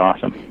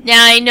awesome.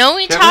 Now, I know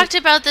we talked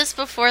about this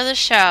before the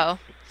show,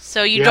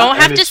 so you don't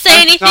have to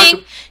say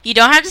anything. You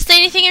don't have to say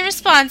anything in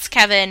response,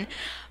 Kevin.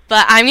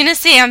 But I'm going to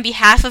say on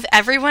behalf of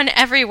everyone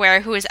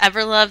everywhere who has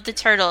ever loved the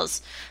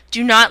Turtles,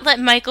 do not let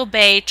Michael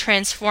Bay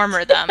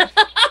transformer them.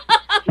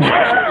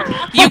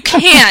 You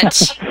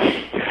can't.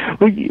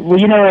 Well,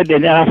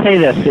 and I'll say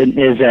this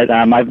is that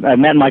I've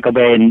met Michael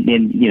Bay, and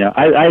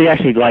I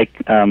actually like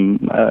the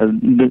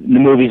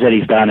movies that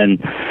he's done, and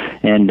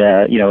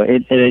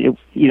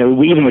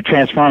even with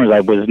Transformers, I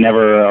was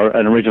never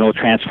an original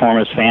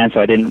Transformers fan, so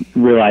I didn't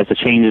realize the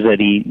changes that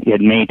he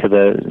had made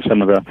to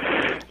some of the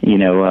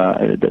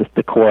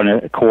the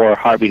core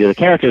heartbeat of the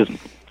characters.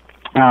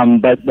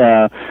 But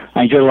I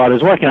enjoyed a lot of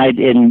his work,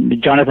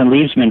 and Jonathan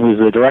Liebsman, who's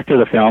the director of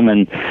the film,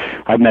 and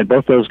I've met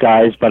both those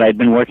guys, but I'd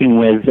been working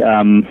with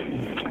some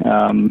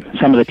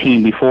of the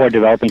team before,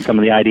 developing some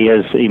of the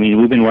ideas. I mean,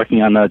 we've been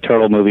working on the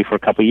Turtle movie for a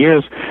couple of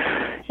years,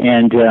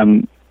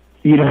 and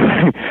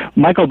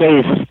Michael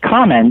Bay's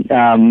comment,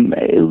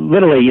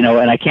 literally,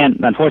 and I can't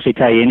unfortunately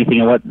tell you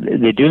anything of what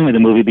they're doing with the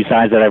movie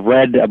besides that I've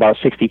read about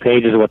 60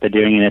 pages of what they're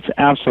doing, and it's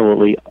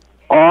absolutely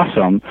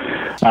awesome,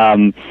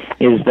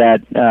 is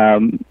that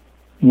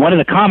one of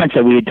the comments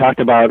that we had talked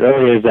about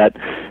earlier is that,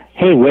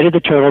 hey, where did the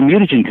turtle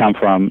mutagen come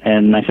from?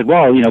 And I said,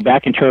 well,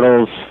 back in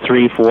Turtles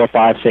 3, 4,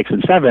 5, 6,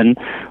 and 7,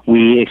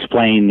 we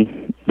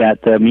explain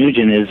that the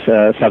mutagen is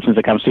a substance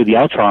that comes through the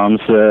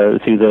Ultrons,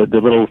 through the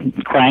little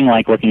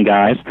Krang-like looking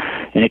guys,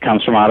 and it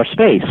comes from outer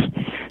space.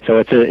 So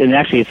it's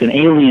an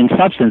alien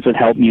substance that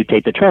helped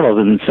mutate the turtles.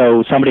 And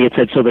so somebody had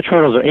said, so the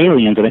turtles are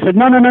aliens. And I said,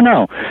 no.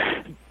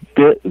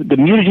 The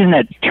mutagen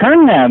that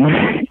turned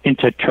them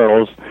into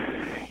turtles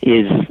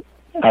is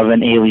of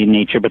an alien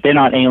nature, but they're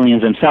not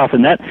aliens themselves.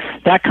 And that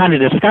kind of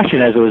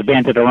discussion, as it was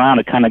bantered around,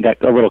 it kind of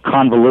got a little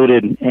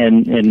convoluted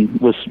and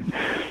was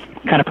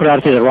kind of put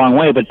out the wrong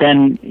way. But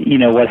then,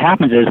 what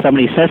happens is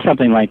somebody says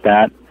something like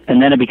that,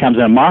 and then it becomes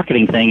a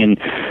marketing thing. And,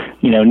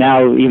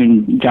 now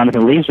even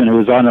Jonathan Liebsman, who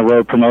was on the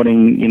road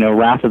promoting,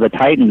 Wrath of the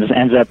Titans,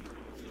 ends up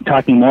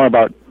talking more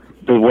about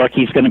the work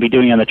he's going to be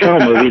doing on the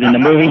Turtle movie than the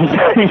movie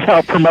he's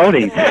out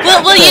promoting.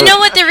 Well, you know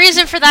what the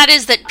reason for that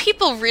is? That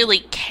people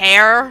really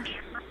care.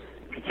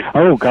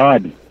 Oh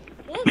God,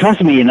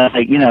 trust me, and I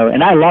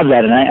love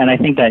that, and I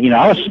think that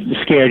I was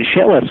scared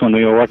shitless when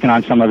we were working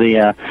on some of the,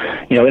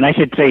 and I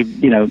should say,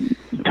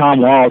 Tom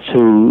Waltz,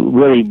 who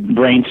really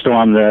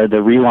brainstormed the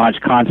relaunch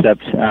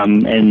concept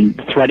and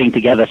threading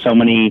together so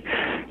many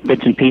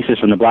bits and pieces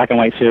from the black and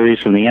white series,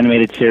 from the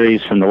animated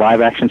series, from the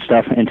live action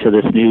stuff into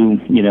this new,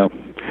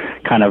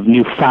 kind of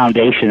new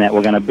foundation that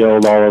we're going to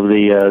build all of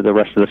the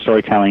rest of the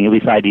storytelling, at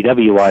least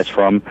IDW wise,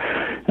 from.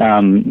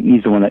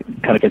 He's the one that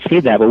kind of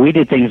conceived that. But we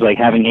did things like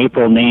having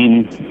April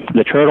name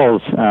the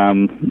Turtles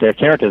their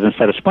characters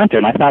instead of Splinter,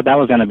 and I thought that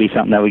was going to be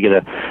something that would get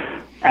a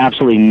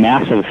absolutely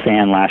massive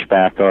fan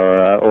lashback,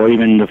 or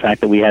even the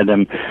fact that we had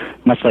them,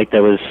 much like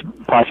there was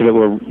parts of it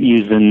were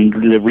used in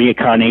the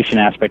reincarnation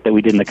aspect that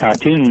we did in the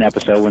cartoon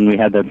episode when we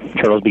had the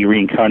Turtles be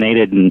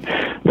reincarnated and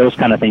those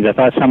kind of things. I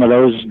thought some of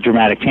those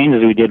dramatic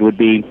changes we did would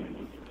be,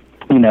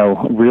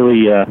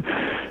 really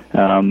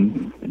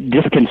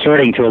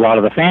disconcerting to a lot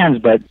of the fans,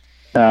 but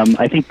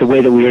I think the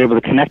way that we were able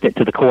to connect it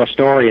to the core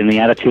story and the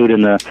attitude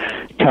and the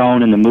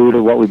tone and the mood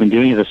of what we've been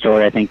doing as a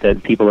story, I think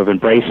that people have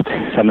embraced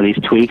some of these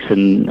tweaks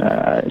and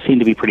seem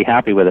to be pretty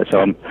happy with it. So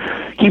I'm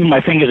keeping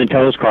my fingers and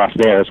toes crossed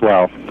there as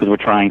well, because we're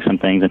trying some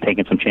things and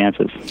taking some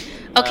chances.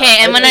 Okay,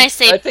 and when I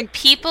say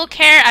people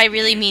care, I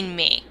really mean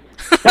me.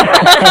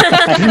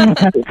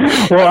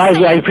 Well,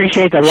 I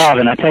appreciate the love,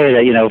 and I tell you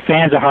that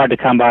fans are hard to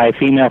come by.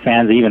 Female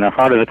fans even are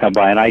harder to come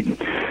by, and I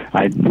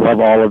love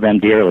all of them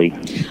dearly.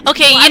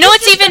 Okay,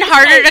 what's even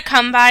harder to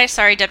come by?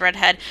 Sorry, Dead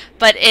Redhead,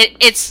 but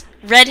it's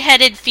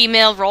redheaded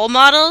female role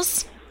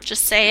models.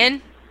 Just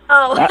saying.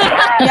 Oh, yeah,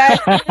 I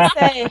was going to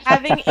say,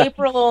 having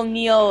April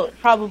O'Neil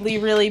probably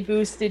really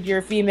boosted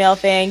your female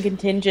fan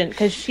contingent,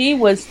 because she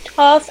was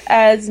tough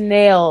as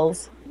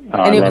nails.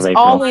 And it was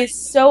always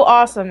so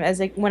awesome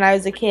when I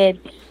was a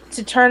kid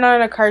to turn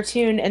on a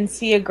cartoon and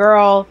see a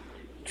girl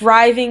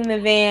driving the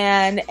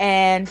van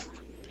and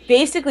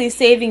basically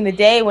saving the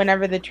day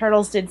whenever the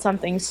turtles did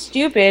something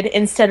stupid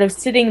instead of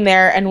sitting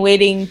there and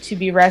waiting to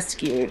be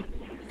rescued.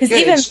 Because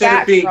even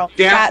instead of being Batgirl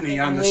Daphne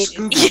on the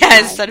scoop. Yeah,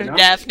 instead of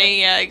Daphne.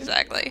 Yeah,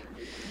 exactly.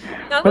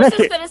 I was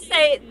just going to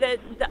say that,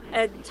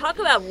 talk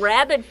about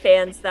rabid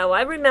fans, though.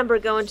 I remember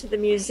going to the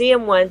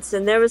museum once,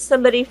 and there was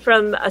somebody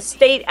from a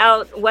state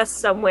out west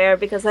somewhere,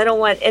 because I don't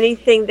want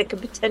anything that could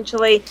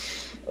potentially,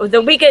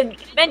 that we could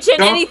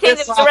mention anything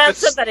that was around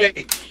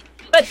somebody.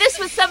 But this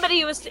was somebody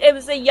it was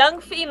a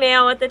young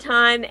female at the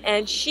time,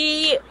 and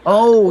she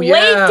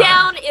laid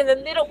down in the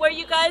middle where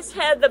you guys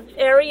had the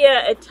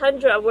area at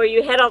Tundra where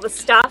you had all the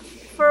stuff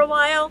for a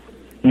while.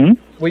 Mm-hmm.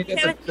 We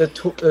did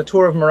the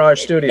tour of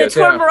Mirage Studios.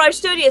 The tour of Mirage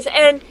Studios,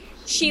 and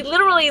she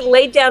literally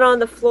laid down on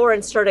the floor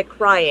and started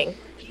crying.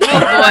 Oh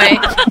boy!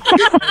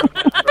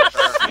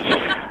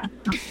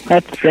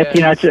 That's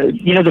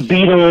the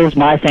Beatles.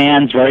 My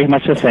fans very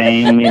much the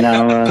same.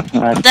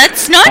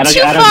 That's not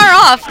too far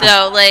off,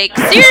 though. Like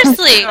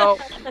seriously.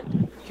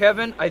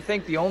 Kevin, I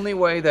think the only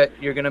way that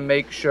you're going to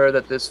make sure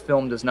that this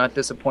film does not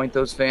disappoint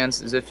those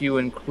fans is if you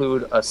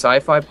include a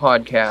sci-fi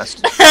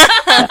podcast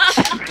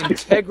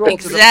integral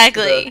to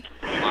the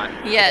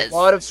yes. A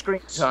lot of screen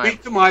time.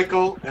 Speak to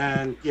Michael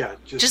and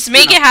just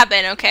make it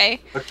happen,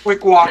 okay? A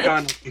quick walk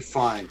on will be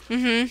fine.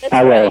 Mm-hmm.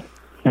 I will.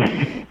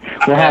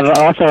 We'll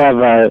also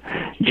have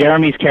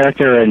Jeremy's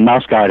character and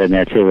Mouse Guard in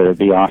there too. It'll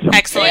be awesome.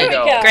 Excellent.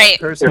 Great.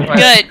 Good.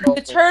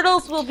 The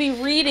turtles will be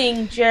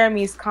reading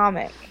Jeremy's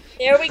comic.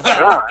 There we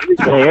go.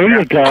 There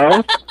you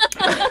go.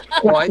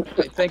 Well, I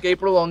think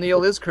April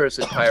O'Neil is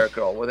Cursed Pirate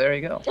Girl. Well, there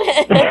you go.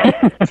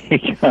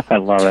 I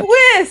love it.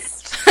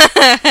 Twist!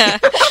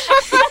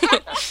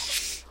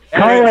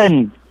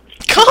 Colin!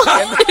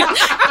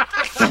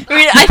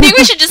 I think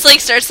we should just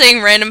start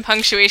saying random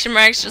punctuation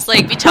marks, just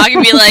be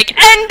talking, be like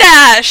N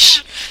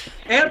dash,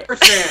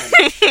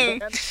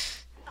 ampersand,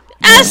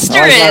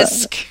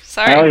 asterisk.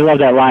 Sorry. I always love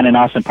that line in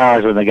Austin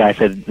Powers when the guy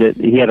said that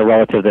he had a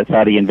relative that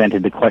thought he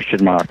invented the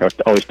question mark. I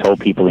always told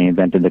people he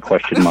invented the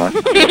question mark.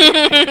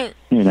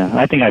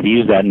 I think I've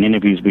used that in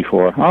interviews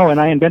before. Oh, and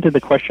I invented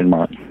the question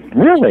mark.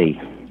 Really?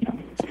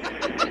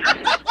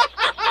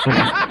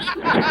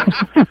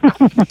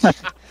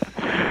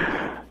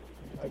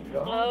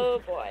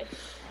 Oh boy.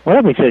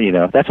 Well, we said,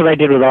 that's what I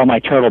did with all my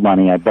turtle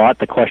money. I bought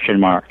the question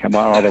mark. I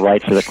bought all the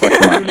rights to the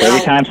question mark. So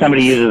every time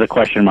somebody uses a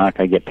question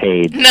mark, I get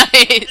paid.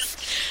 Nice.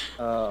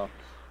 So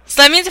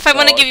that means if I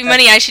want to give you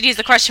money, I should use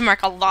the question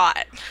mark a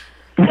lot.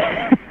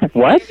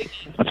 What?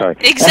 I'm sorry.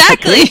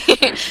 Exactly.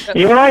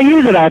 When I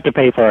use it, I have to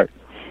pay for it.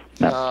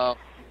 No.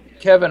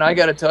 Kevin, I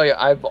got to tell you,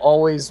 I've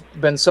always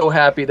been so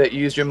happy that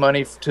you used your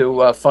money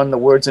to fund the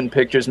Words and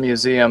Pictures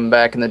Museum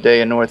back in the day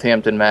in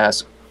Northampton,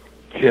 Mass.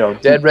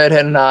 Dead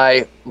Redhead and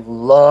I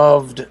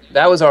loved,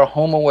 that was our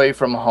home away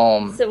from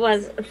home. So it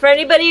was. For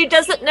anybody who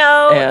doesn't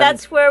know,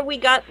 that's where we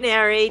got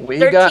married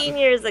 13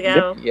 years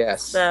ago.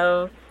 Yes.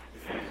 So.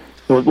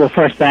 Well,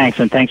 first, thanks,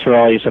 and thanks for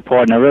all your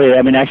support.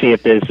 And actually,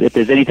 if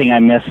there's anything I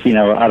miss,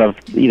 out of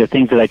either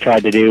things that I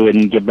tried to do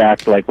and give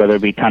back, like whether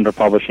it be Tundra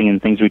Publishing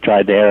and things we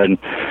tried there, and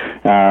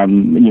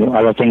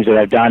other things that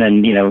I've done,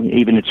 and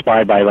even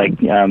inspired by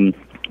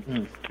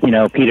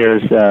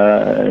Peter's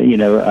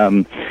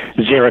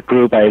Xeric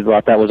group. I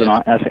thought that was an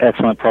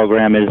excellent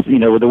program. Is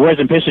with the Words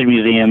and Pictures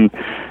Museum,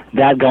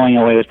 that going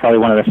away was probably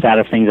one of the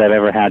saddest things I've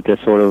ever had to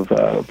sort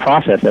of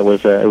process. It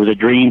was a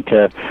dream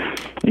to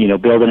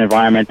build an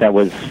environment that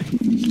was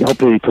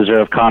hopefully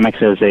preserve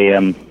comics as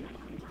a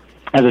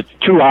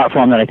true art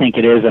form that I think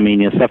it is. I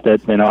mean, stuff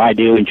that I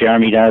do and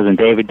Jeremy does and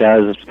David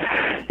does,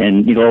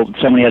 and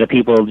so many other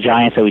people,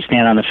 giants that we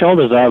stand on the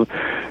shoulders of.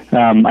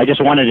 I just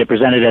wanted to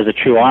present it as a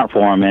true art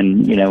form,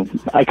 and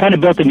I kind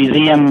of built the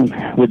museum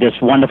with this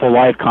wonderful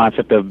life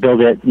concept of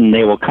build it and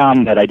they will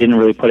come, but I didn't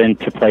really put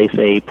into place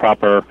a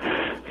proper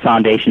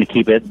foundation to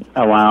keep it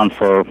around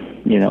for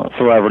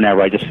forever and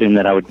ever. I just assumed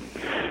that I would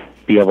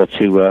be able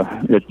to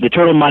the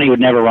turtle money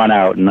would never run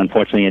out, and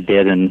unfortunately it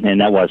did,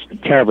 and that was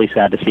terribly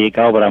sad to see it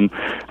go. But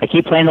I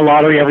keep playing the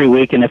lottery every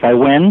week, and if I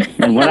win,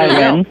 and when I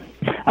win,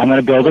 I'm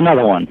going to build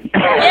another one.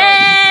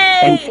 Yay!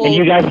 and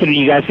you guys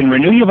can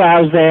renew your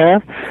vows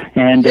there,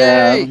 and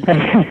but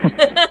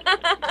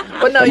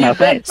no,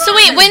 so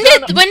wait, when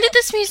did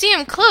this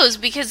museum close?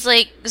 Because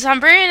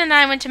Zombrarian and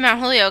I went to Mount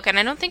Holyoke, and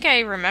I don't think I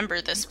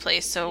remember this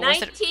place. So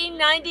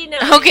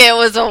 1999. Okay, it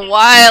was a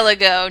while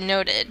ago.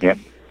 Noted. Yep.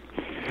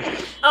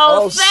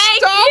 Oh,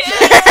 thank you!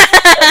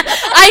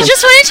 I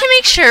just wanted to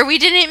make sure we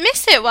didn't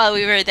miss it while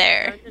we were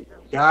there.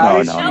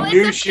 Guys,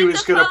 you knew she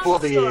was going to pull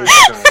the age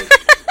card.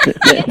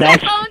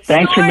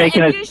 Thanks for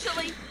making it.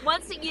 Usually,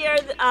 once a year,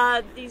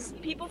 these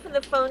people from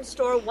the phone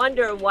store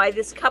wonder why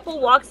this couple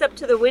walks up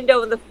to the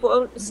window in the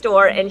phone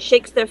store and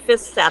shakes their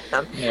fists at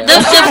them. Yeah. The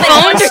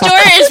phone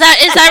store, is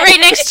that right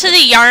next to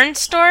the yarn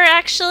store,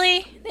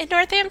 actually, in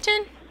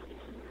Northampton?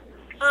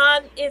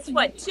 It's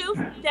 2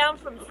 down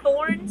from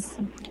Thorns.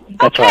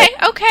 That's okay, right.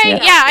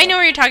 Okay, yeah, I know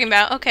what you're talking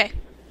about. Okay.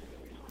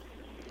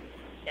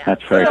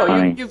 That's very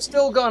funny. You've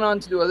still gone on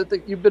to do other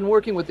things. You've been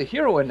working with the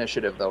Hero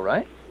Initiative, though,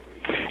 right?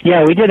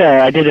 Yeah,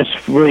 I did this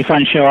really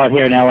fun show out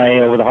here in LA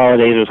over the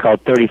holidays. It was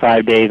called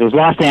 35 Days. It was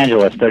Los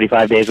Angeles,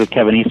 35 Days with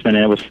Kevin Eastman,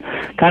 and it was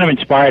kind of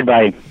inspired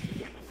by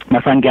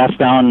my friend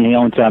Gaston. He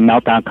owns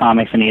Meltdown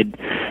Comics, and he had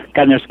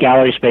gotten this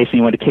gallery space, and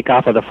he wanted to kick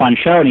off with a fun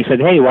show, and he said,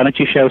 hey, why don't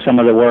you show some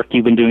of the work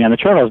you've been doing on the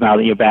Turtles now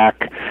that you're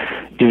back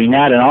doing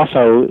that? And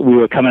also, we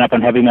were coming up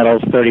on Heavy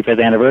Metal's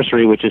 35th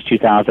anniversary, which is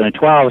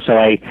 2012, so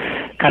I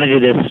kind of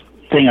did this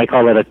thing, I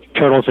call it a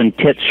Turtles and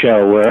Tits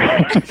show, where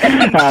it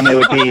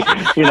would be,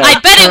 I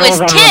bet it was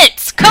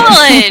tits! Come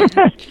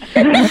on!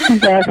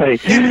 Exactly.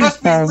 It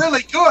must be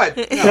really good.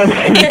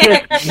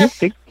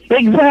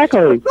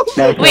 Exactly.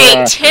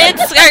 Wait,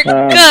 tits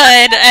are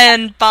good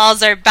and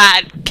balls are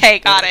bad. Okay,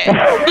 got it.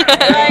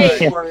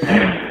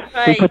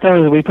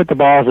 Right. We put the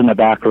balls in the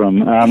back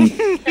room.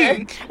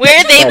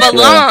 Where they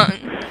belong.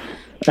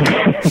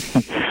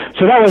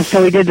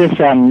 So we did this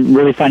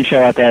really fun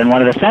show out there, and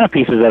one of the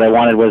centerpieces that I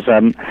wanted was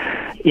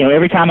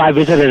every time I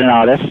visited an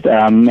artist,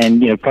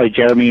 and probably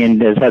Jeremy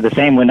has had the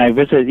same, when I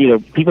visit,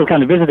 people come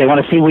to visit, they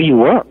want to see where you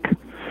work.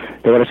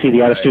 They want to see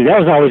the artist do. That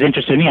was always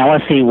interesting to me. I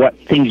want to see what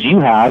things you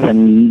have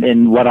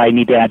and what I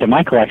need to add to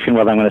my collection,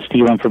 whether I'm going to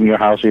steal them from your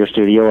house or your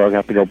studio or I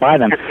have to go buy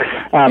them.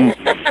 And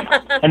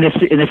at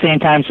the same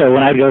time, so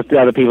when I'd go to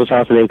other people's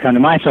houses, they would come to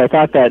mine. So I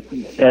thought that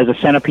as a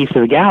centerpiece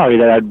of the gallery,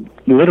 that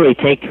I'd literally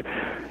take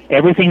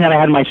everything that I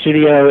had in my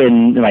studio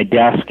and my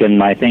desk and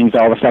my things,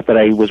 all the stuff that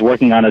I was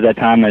working on at that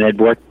time and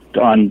had worked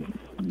on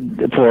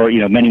for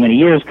many, many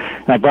years,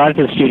 and I brought it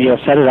to the studio,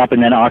 set it up,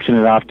 and then auctioned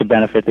it off to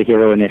benefit the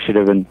Hero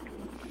Initiative and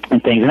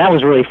things, and that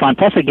was really fun.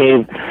 Plus, it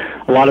gave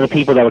a lot of the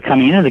people that were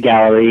coming into the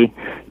gallery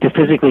to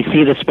physically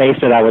see the space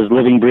that I was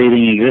living,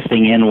 breathing,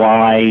 existing in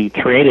while I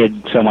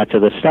created so much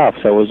of this stuff.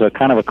 So it was a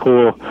kind of a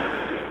cool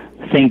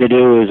thing to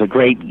do. It was a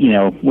great,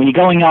 when you're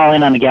going all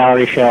in on the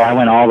gallery show, I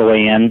went all the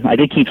way in. I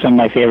did keep some of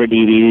my favorite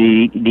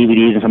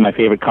DVDs and some of my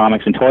favorite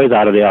comics and toys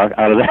out of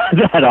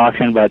that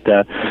auction, but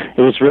it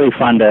was really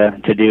fun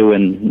to do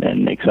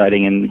and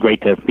exciting and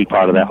great to be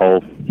part of that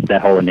whole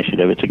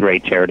initiative. It's a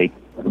great charity.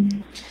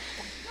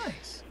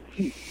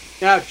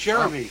 Now,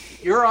 Jeremy,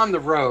 you're on the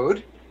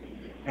road,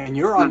 and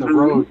you're on the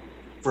road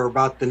for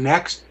about the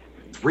next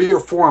 3 or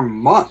 4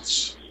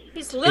 months.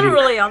 He's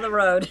literally on the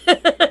road.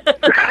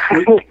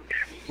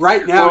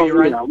 Right now,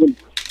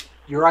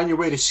 you're on your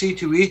way to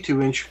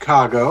C2E2 in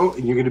Chicago,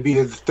 and you're going to be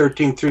there the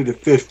 13th through the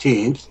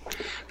 15th.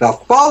 The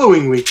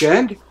following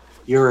weekend,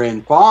 you're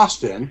in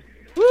Boston.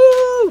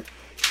 Woo!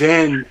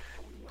 Then,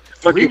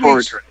 looking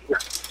forward to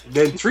it.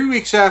 Then 3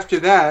 weeks after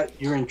that,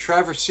 you're in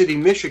Traverse City,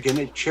 Michigan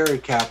at Cherry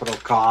Capital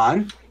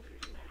Con.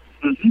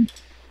 Mm-hmm.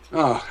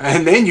 Oh,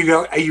 and then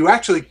you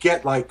actually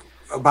get like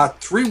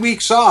about 3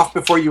 weeks off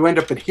before you end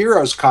up at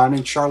Heroes Con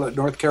in Charlotte,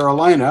 North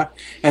Carolina,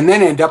 and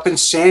then end up in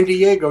San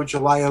Diego,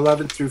 July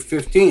 11th through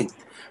 15th.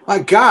 My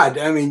God,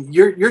 I mean,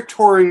 you're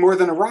touring more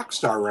than a rock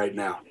star right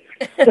now.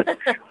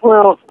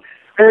 Well,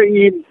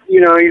 you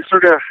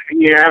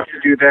have to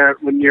do that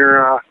when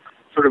you're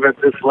sort of at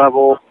this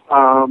level.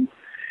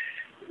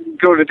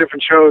 Go to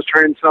different shows,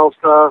 try and sell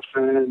stuff,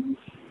 and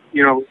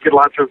get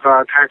lots of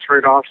tax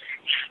write-offs.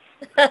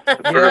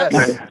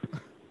 Yes.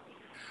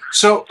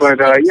 So, but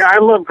I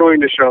love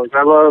going to shows.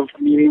 I love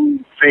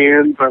meeting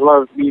fans. I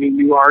love meeting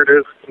new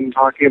artists and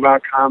talking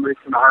about comics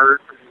and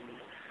art.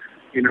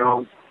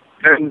 And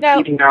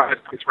eating out at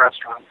these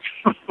restaurants.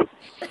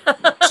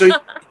 So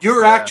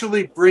you're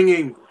actually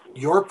bringing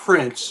your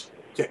prints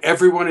to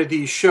every one of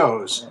these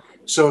shows.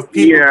 So if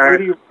people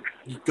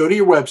go to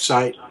your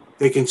website,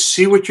 they can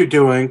see what you're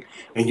doing,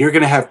 and you're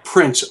going to have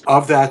prints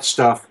of that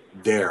stuff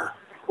there.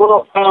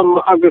 Well,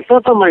 the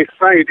stuff on my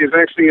site is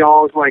actually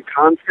all like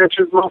con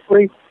sketches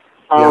mostly.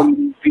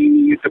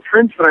 The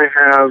prints that I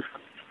have,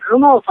 I don't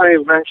know if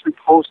I've actually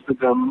posted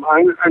them.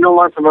 I know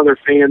lots of other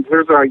fans.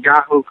 There's a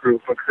Yahoo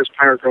group, a Chris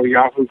Pyrico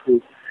Yahoo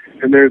group,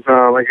 and there's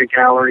like a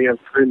gallery of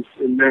prints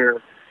in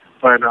there.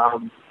 But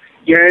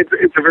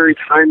it's a very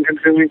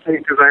time-consuming thing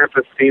because I have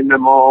to stain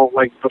them all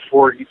like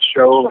before each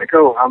show. Like,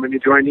 how many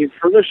do I need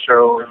for this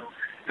show?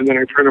 And then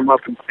I print them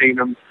up and stain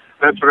them.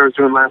 That's what I was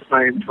doing last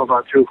night until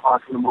about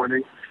 2:00 in the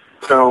morning.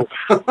 So,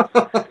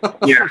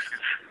 yeah.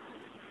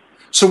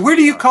 So where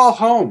do you call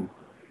home?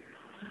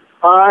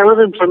 I live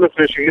in Plymouth,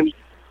 Michigan.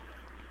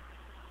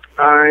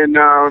 And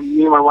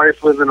me and my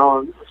wife live in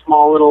a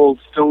small little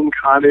stone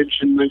cottage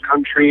in the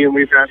country, and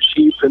we've got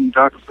sheep and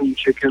ducks and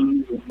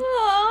chickens.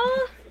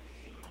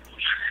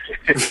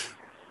 Nice.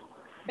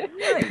 That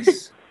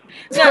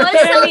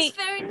sounds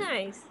very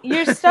nice.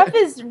 Your stuff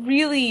is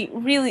really,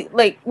 really,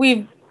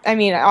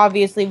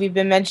 obviously we've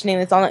been mentioning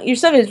this all night. Your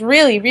stuff is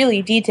really,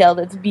 really detailed.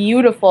 It's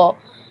beautiful.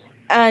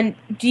 And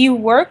do you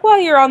work while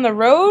you're on the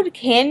road?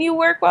 Can you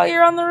work while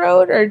you're on the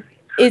road? Or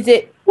is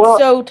it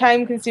so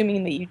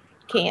time-consuming that you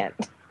can't?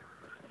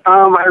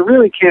 I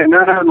really can't.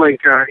 Not on,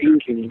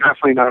 inking.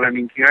 Definitely not on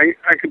inking.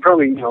 I could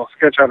probably,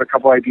 sketch out a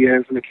couple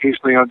ideas, and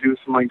occasionally I'll do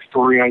some,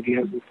 story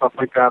ideas and stuff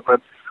like that.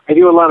 But I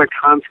do a lot of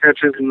con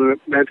sketches, and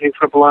that takes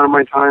up a lot of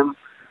my time.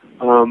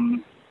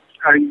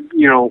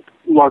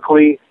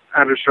 Luckily,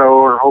 at a show,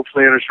 or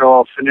hopefully at a show,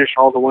 I'll finish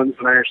all the ones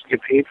that I actually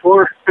get paid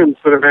for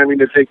instead of having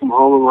to take them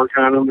home and work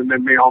on them and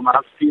then mail them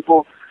out to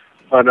people.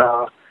 But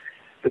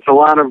it's a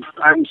lot of,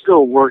 I'm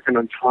still working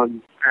a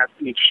ton at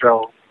each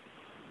show,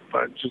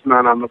 but just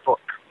not on the book.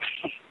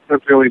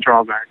 That's the only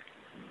drawback.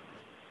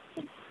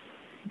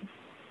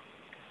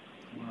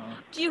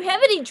 Do you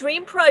have any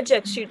dream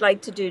projects you'd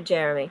like to do,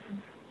 Jeremy?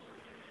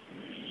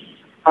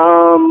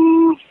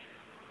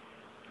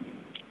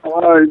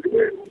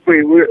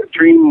 Wait,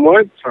 dream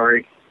what?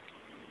 Sorry.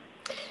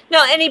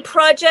 No, any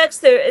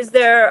projects?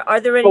 Are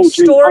there any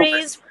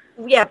stories?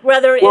 Okay. Yeah,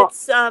 whether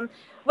it's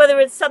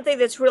something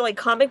that's really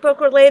comic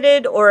book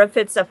related, or if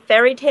it's a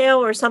fairy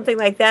tale or something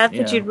like that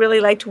that you'd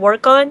really like to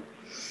work on.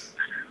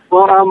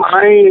 Well,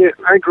 I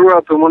grew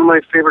up, and one of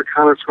my favorite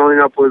comics growing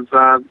up was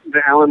the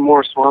Alan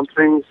Moore Swamp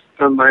Things,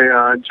 done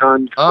by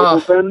John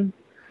Cobblepot.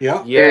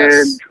 Yeah.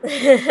 Yes.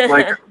 And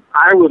like,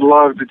 I would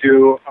love to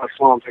do a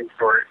Swamp Thing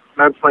story.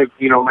 That's like,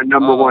 my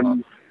number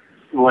one.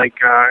 Like,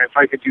 if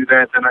I could do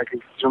that, then I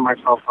could consider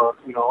myself a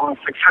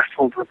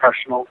successful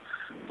professional.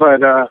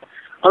 But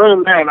other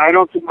than that, I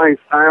don't think my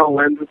style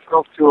lends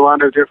itself to a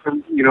lot of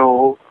different,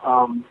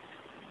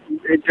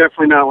 it's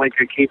definitely not like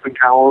a cape and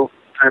cowl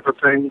type of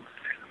thing.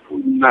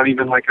 Not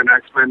even like an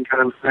X-Men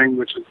kind of thing,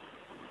 which is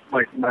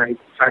like my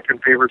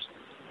second favorite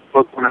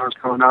book when I was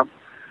growing up.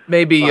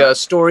 Maybe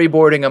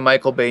storyboarding a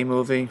Michael Bay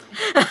movie.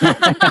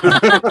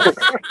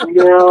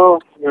 No.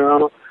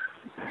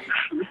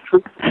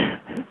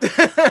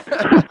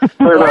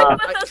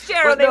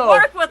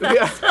 Work with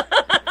us.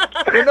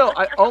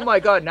 Oh my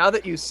God! Now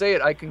that you say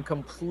it, I can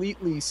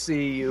completely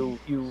see you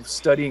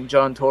studying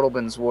John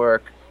Totlben's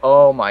work.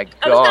 Oh my God!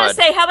 I was going to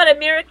say, how about a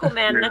Miracle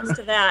Man next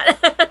to that?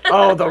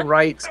 Oh, the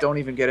rights! Don't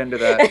even get into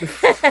that.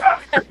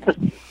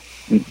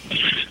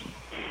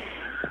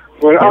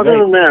 Well, other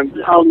than that,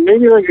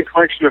 maybe like a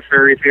collection of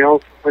fairy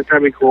tales. Like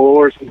that'd be cool,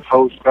 or some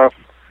Poe stuff.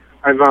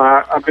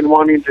 I've been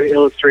wanting to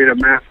illustrate a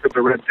Mask of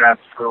the Red Death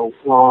for a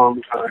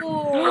long time.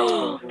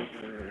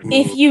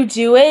 If you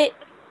do it,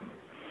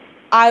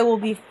 I will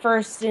be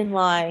first in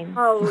line.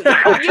 Oh, you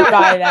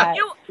buy that.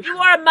 You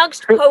are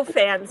amongst Poe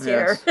fans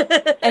here.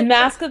 And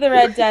Mask of the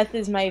Red Death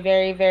is my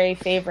very, very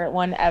favorite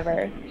one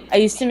ever.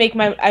 I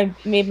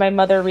made my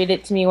mother read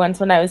it to me once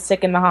when I was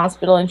sick in the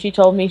hospital, and she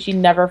told me she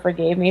never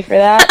forgave me for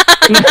that. I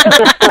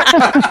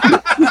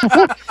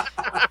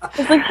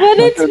was like, but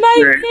it's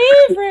my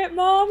favorite,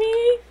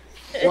 Mommy.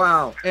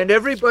 Wow. And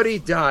everybody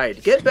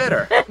died. Get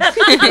better.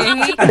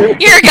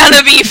 You're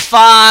gonna be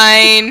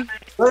fine.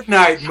 Good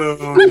night,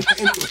 Moon.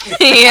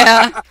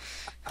 Yeah.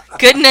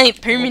 Good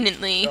night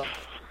permanently.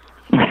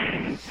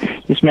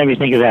 Just made me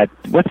think of that.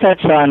 What's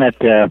that song that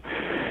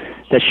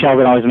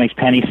Sheldon always makes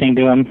Penny sing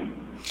to him?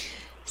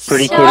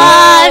 Pretty Kitty.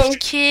 Soft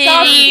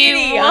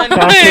Kitty. Soft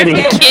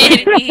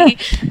Kitty.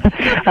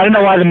 I don't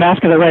know why the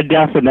Mask of the Red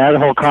Death and that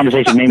whole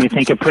conversation made me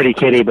think of Pretty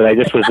Kitty, but I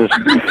just was just...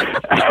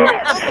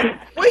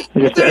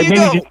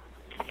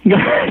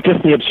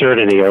 just the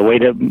absurdity, or a way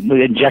to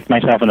inject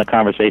myself in the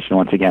conversation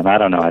once again. I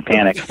don't know. I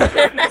panicked.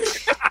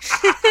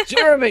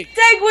 Jeremy.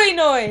 Segway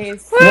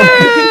noise. Woo!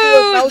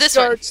 Mouse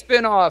Guard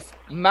spin-off.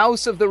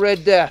 Mouse of the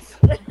Red Death.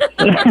 I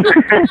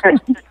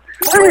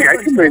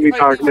can maybe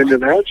talk into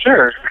that,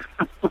 sure.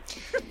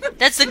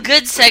 That's a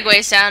good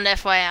segue sound,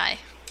 FYI.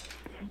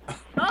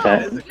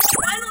 Finally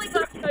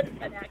got good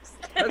next.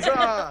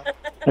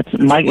 That's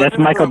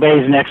Michael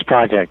Bay's next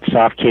project,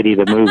 Soft Kitty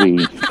the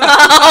movie.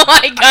 Oh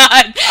my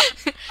God.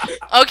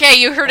 Okay,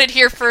 you heard it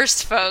here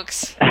first,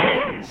 folks.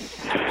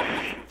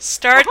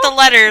 Start the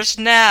letters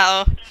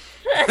now.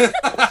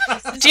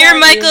 Dear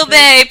Michael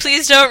Bay,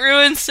 please don't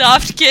ruin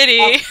Soft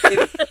Kitty.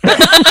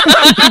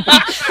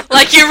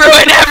 Like you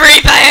ruin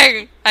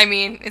everything. I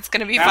mean, it's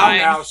gonna be fine.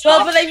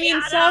 Well, but I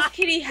mean, Soft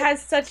Kitty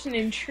has such an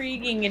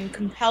intriguing and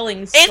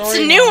compelling story. It's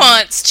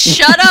nuanced.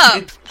 Shut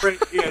up.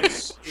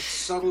 It's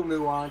subtle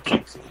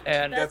nuance.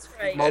 And that's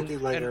right.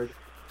 Multi-layered.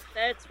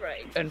 That's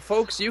right. And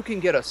folks, you can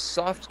get a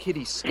Soft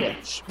Kitty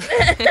sketch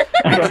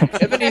from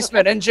Kevin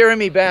Eastman and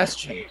Jeremy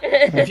Bastian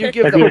if you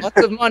give them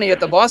lots of money at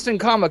the Boston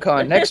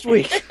Comic-Con next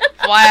week.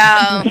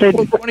 Wow.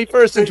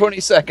 21st and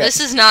 22nd. This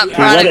is not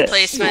product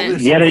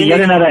placement. Yet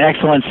another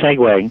excellent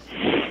segue.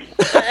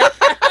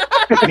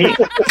 Me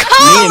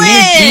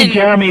and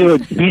Jeremy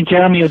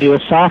would do a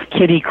Soft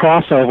Kitty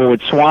crossover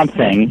with Swamp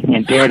Thing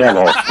and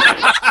Daredevil.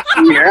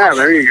 Yeah,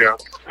 there you go.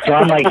 So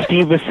I'm like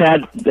Steve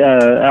Bissett,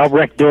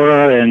 Albrecht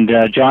Dürer, and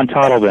John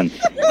Totlben.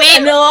 Wait,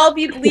 and they'll all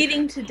be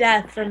bleeding to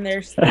death from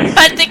their sleep.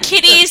 But the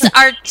kitties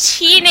are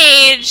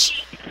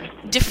teenage,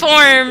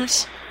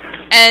 deformed,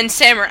 and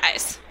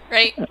samurais,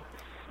 right?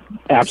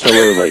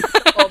 Absolutely.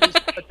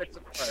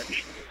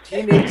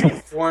 Teenage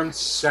deformed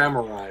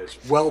samurais.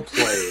 Well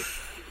played.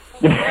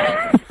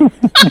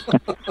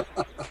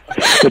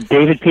 The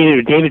David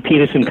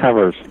Peterson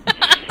covers.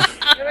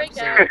 There we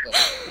go.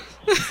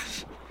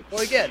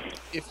 Well, again,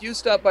 if you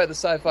stop by the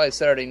Sci-Fi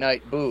Saturday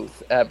Night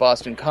booth at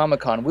Boston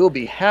Comic-Con, we'll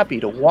be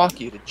happy to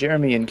walk you to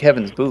Jeremy and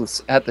Kevin's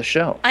booths at the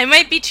show. I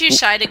might be too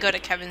shy to go to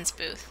Kevin's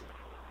booth.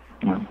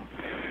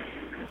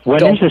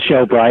 When is the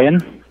show,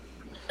 Brian?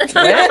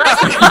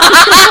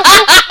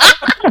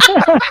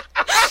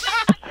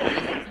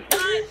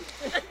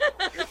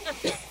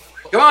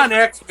 Come on,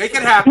 X, make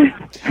it happen.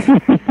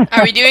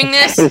 Are we doing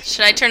this?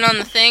 Should I turn on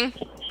the thing?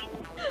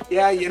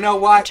 Yeah, you know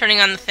what?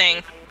 Turning on the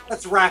thing.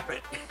 Let's wrap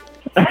it.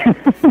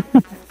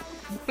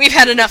 We've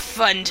had enough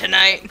fun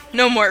tonight.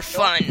 No more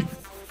fun.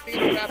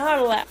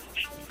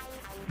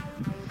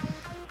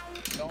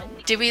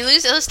 Did we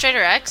lose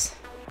Illustrator X?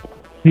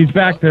 He's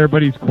back there,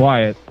 but he's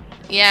quiet.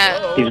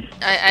 Yeah.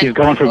 He's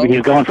going for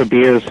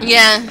beers.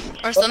 Yeah,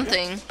 or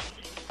something.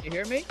 You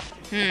hear me?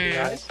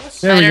 There I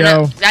we don't go.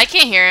 know. I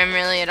can't hear him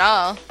really at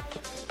all.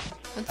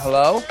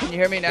 Hello? Can you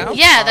hear me now?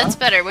 Yeah, that's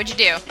better. What'd you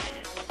do?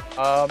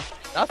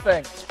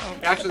 Nothing.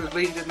 Actually,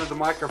 leaned into the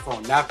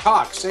microphone. Now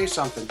talk, say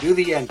something, do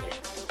the ending.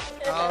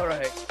 All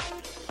right.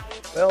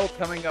 Well,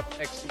 coming up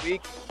next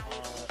week,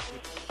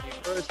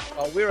 first,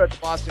 we're at the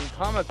Boston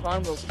Comic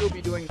Con. We'll still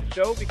be doing the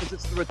show because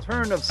it's the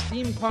return of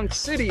Steampunk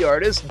City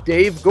artist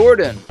Dave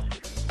Gordon.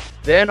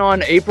 Then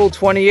on April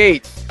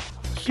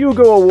 28th,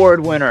 Hugo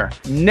Award winner,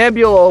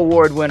 Nebula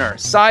Award winner,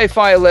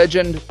 sci-fi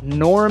legend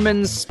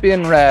Norman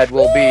Spinrad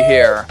will be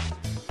here.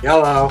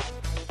 Hello.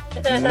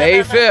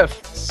 May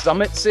 5th,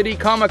 Summit City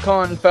Comic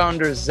Con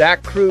founder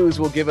Zach Cruz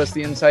will give us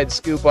the inside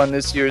scoop on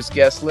this year's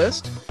guest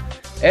list.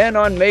 And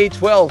on May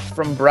 12th,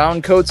 from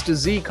Browncoats to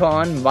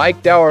Z-Con,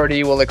 Mike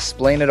Dougherty will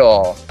explain it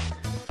all.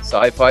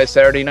 Sci-Fi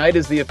Saturday Night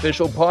is the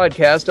official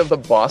podcast of the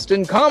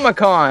Boston Comic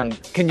Con.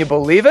 Can you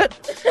believe it?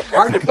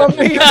 Come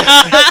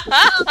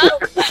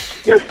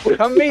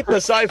meet the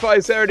Sci-Fi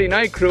Saturday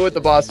Night crew at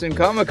the Boston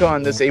Comic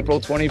Con this April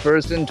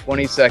 21st and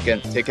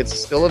 22nd. Tickets are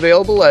still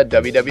available at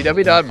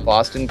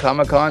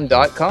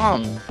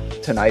www.bostoncomiccon.com.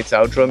 Tonight's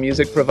outro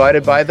music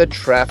provided by The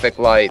Traffic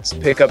Lights.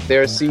 Pick up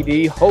their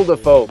CD, Hold a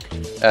Folk,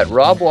 at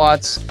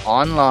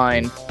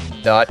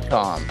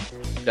robwattsonline.com.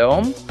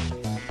 Dome?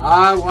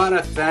 I want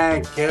to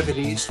thank Kevin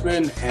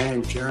Eastman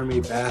and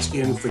Jeremy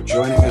Bastian for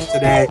joining us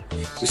today.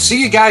 We'll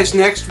see you guys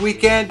next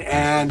weekend.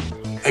 And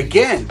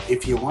again,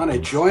 if you want to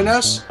join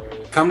us,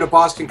 come to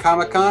Boston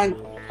Comic Con,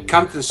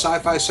 come to the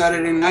Sci-Fi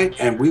Saturday Night,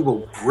 and we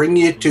will bring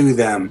you to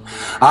them.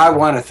 I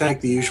want to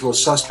thank the usual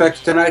suspects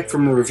tonight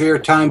from the Revere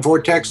Time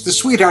Vortex, the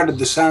sweetheart of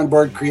the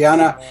soundboard,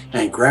 Kriana,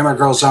 and Grammar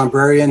Girl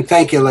Zombrarian.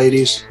 Thank you,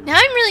 ladies. Now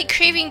I'm really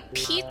craving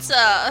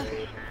pizza.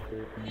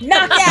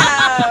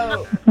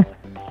 Knockout!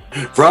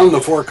 From the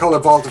Four-Color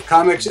Vault of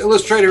Comics,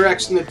 Illustrator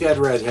X and the Dead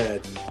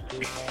Redhead.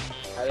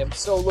 I am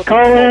so looking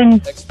Colin!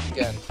 forward to next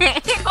weekend.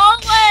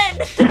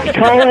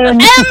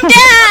 Colin!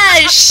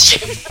 M-Dash!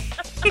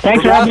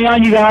 Thanks for having me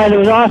on, you guys. It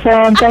was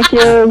awesome. Thank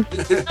you.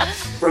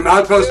 From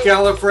Outpost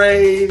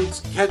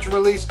Gallifrey's Catch and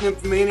Release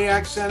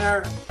Nymphomaniac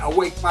Center,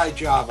 Awake by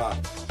Java.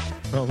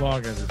 So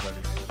long, everybody.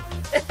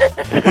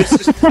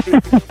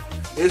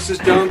 This is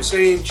Dome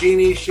saying,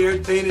 Genie,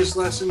 shared pain is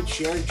lessened,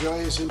 shared joy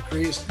is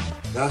increased,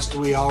 thus do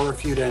we all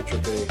refute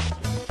entropy.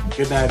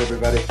 Good night,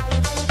 everybody.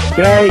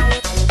 Good night.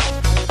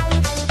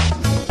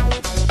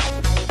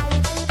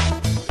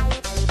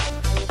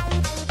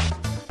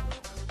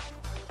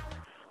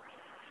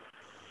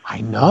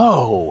 I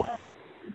know.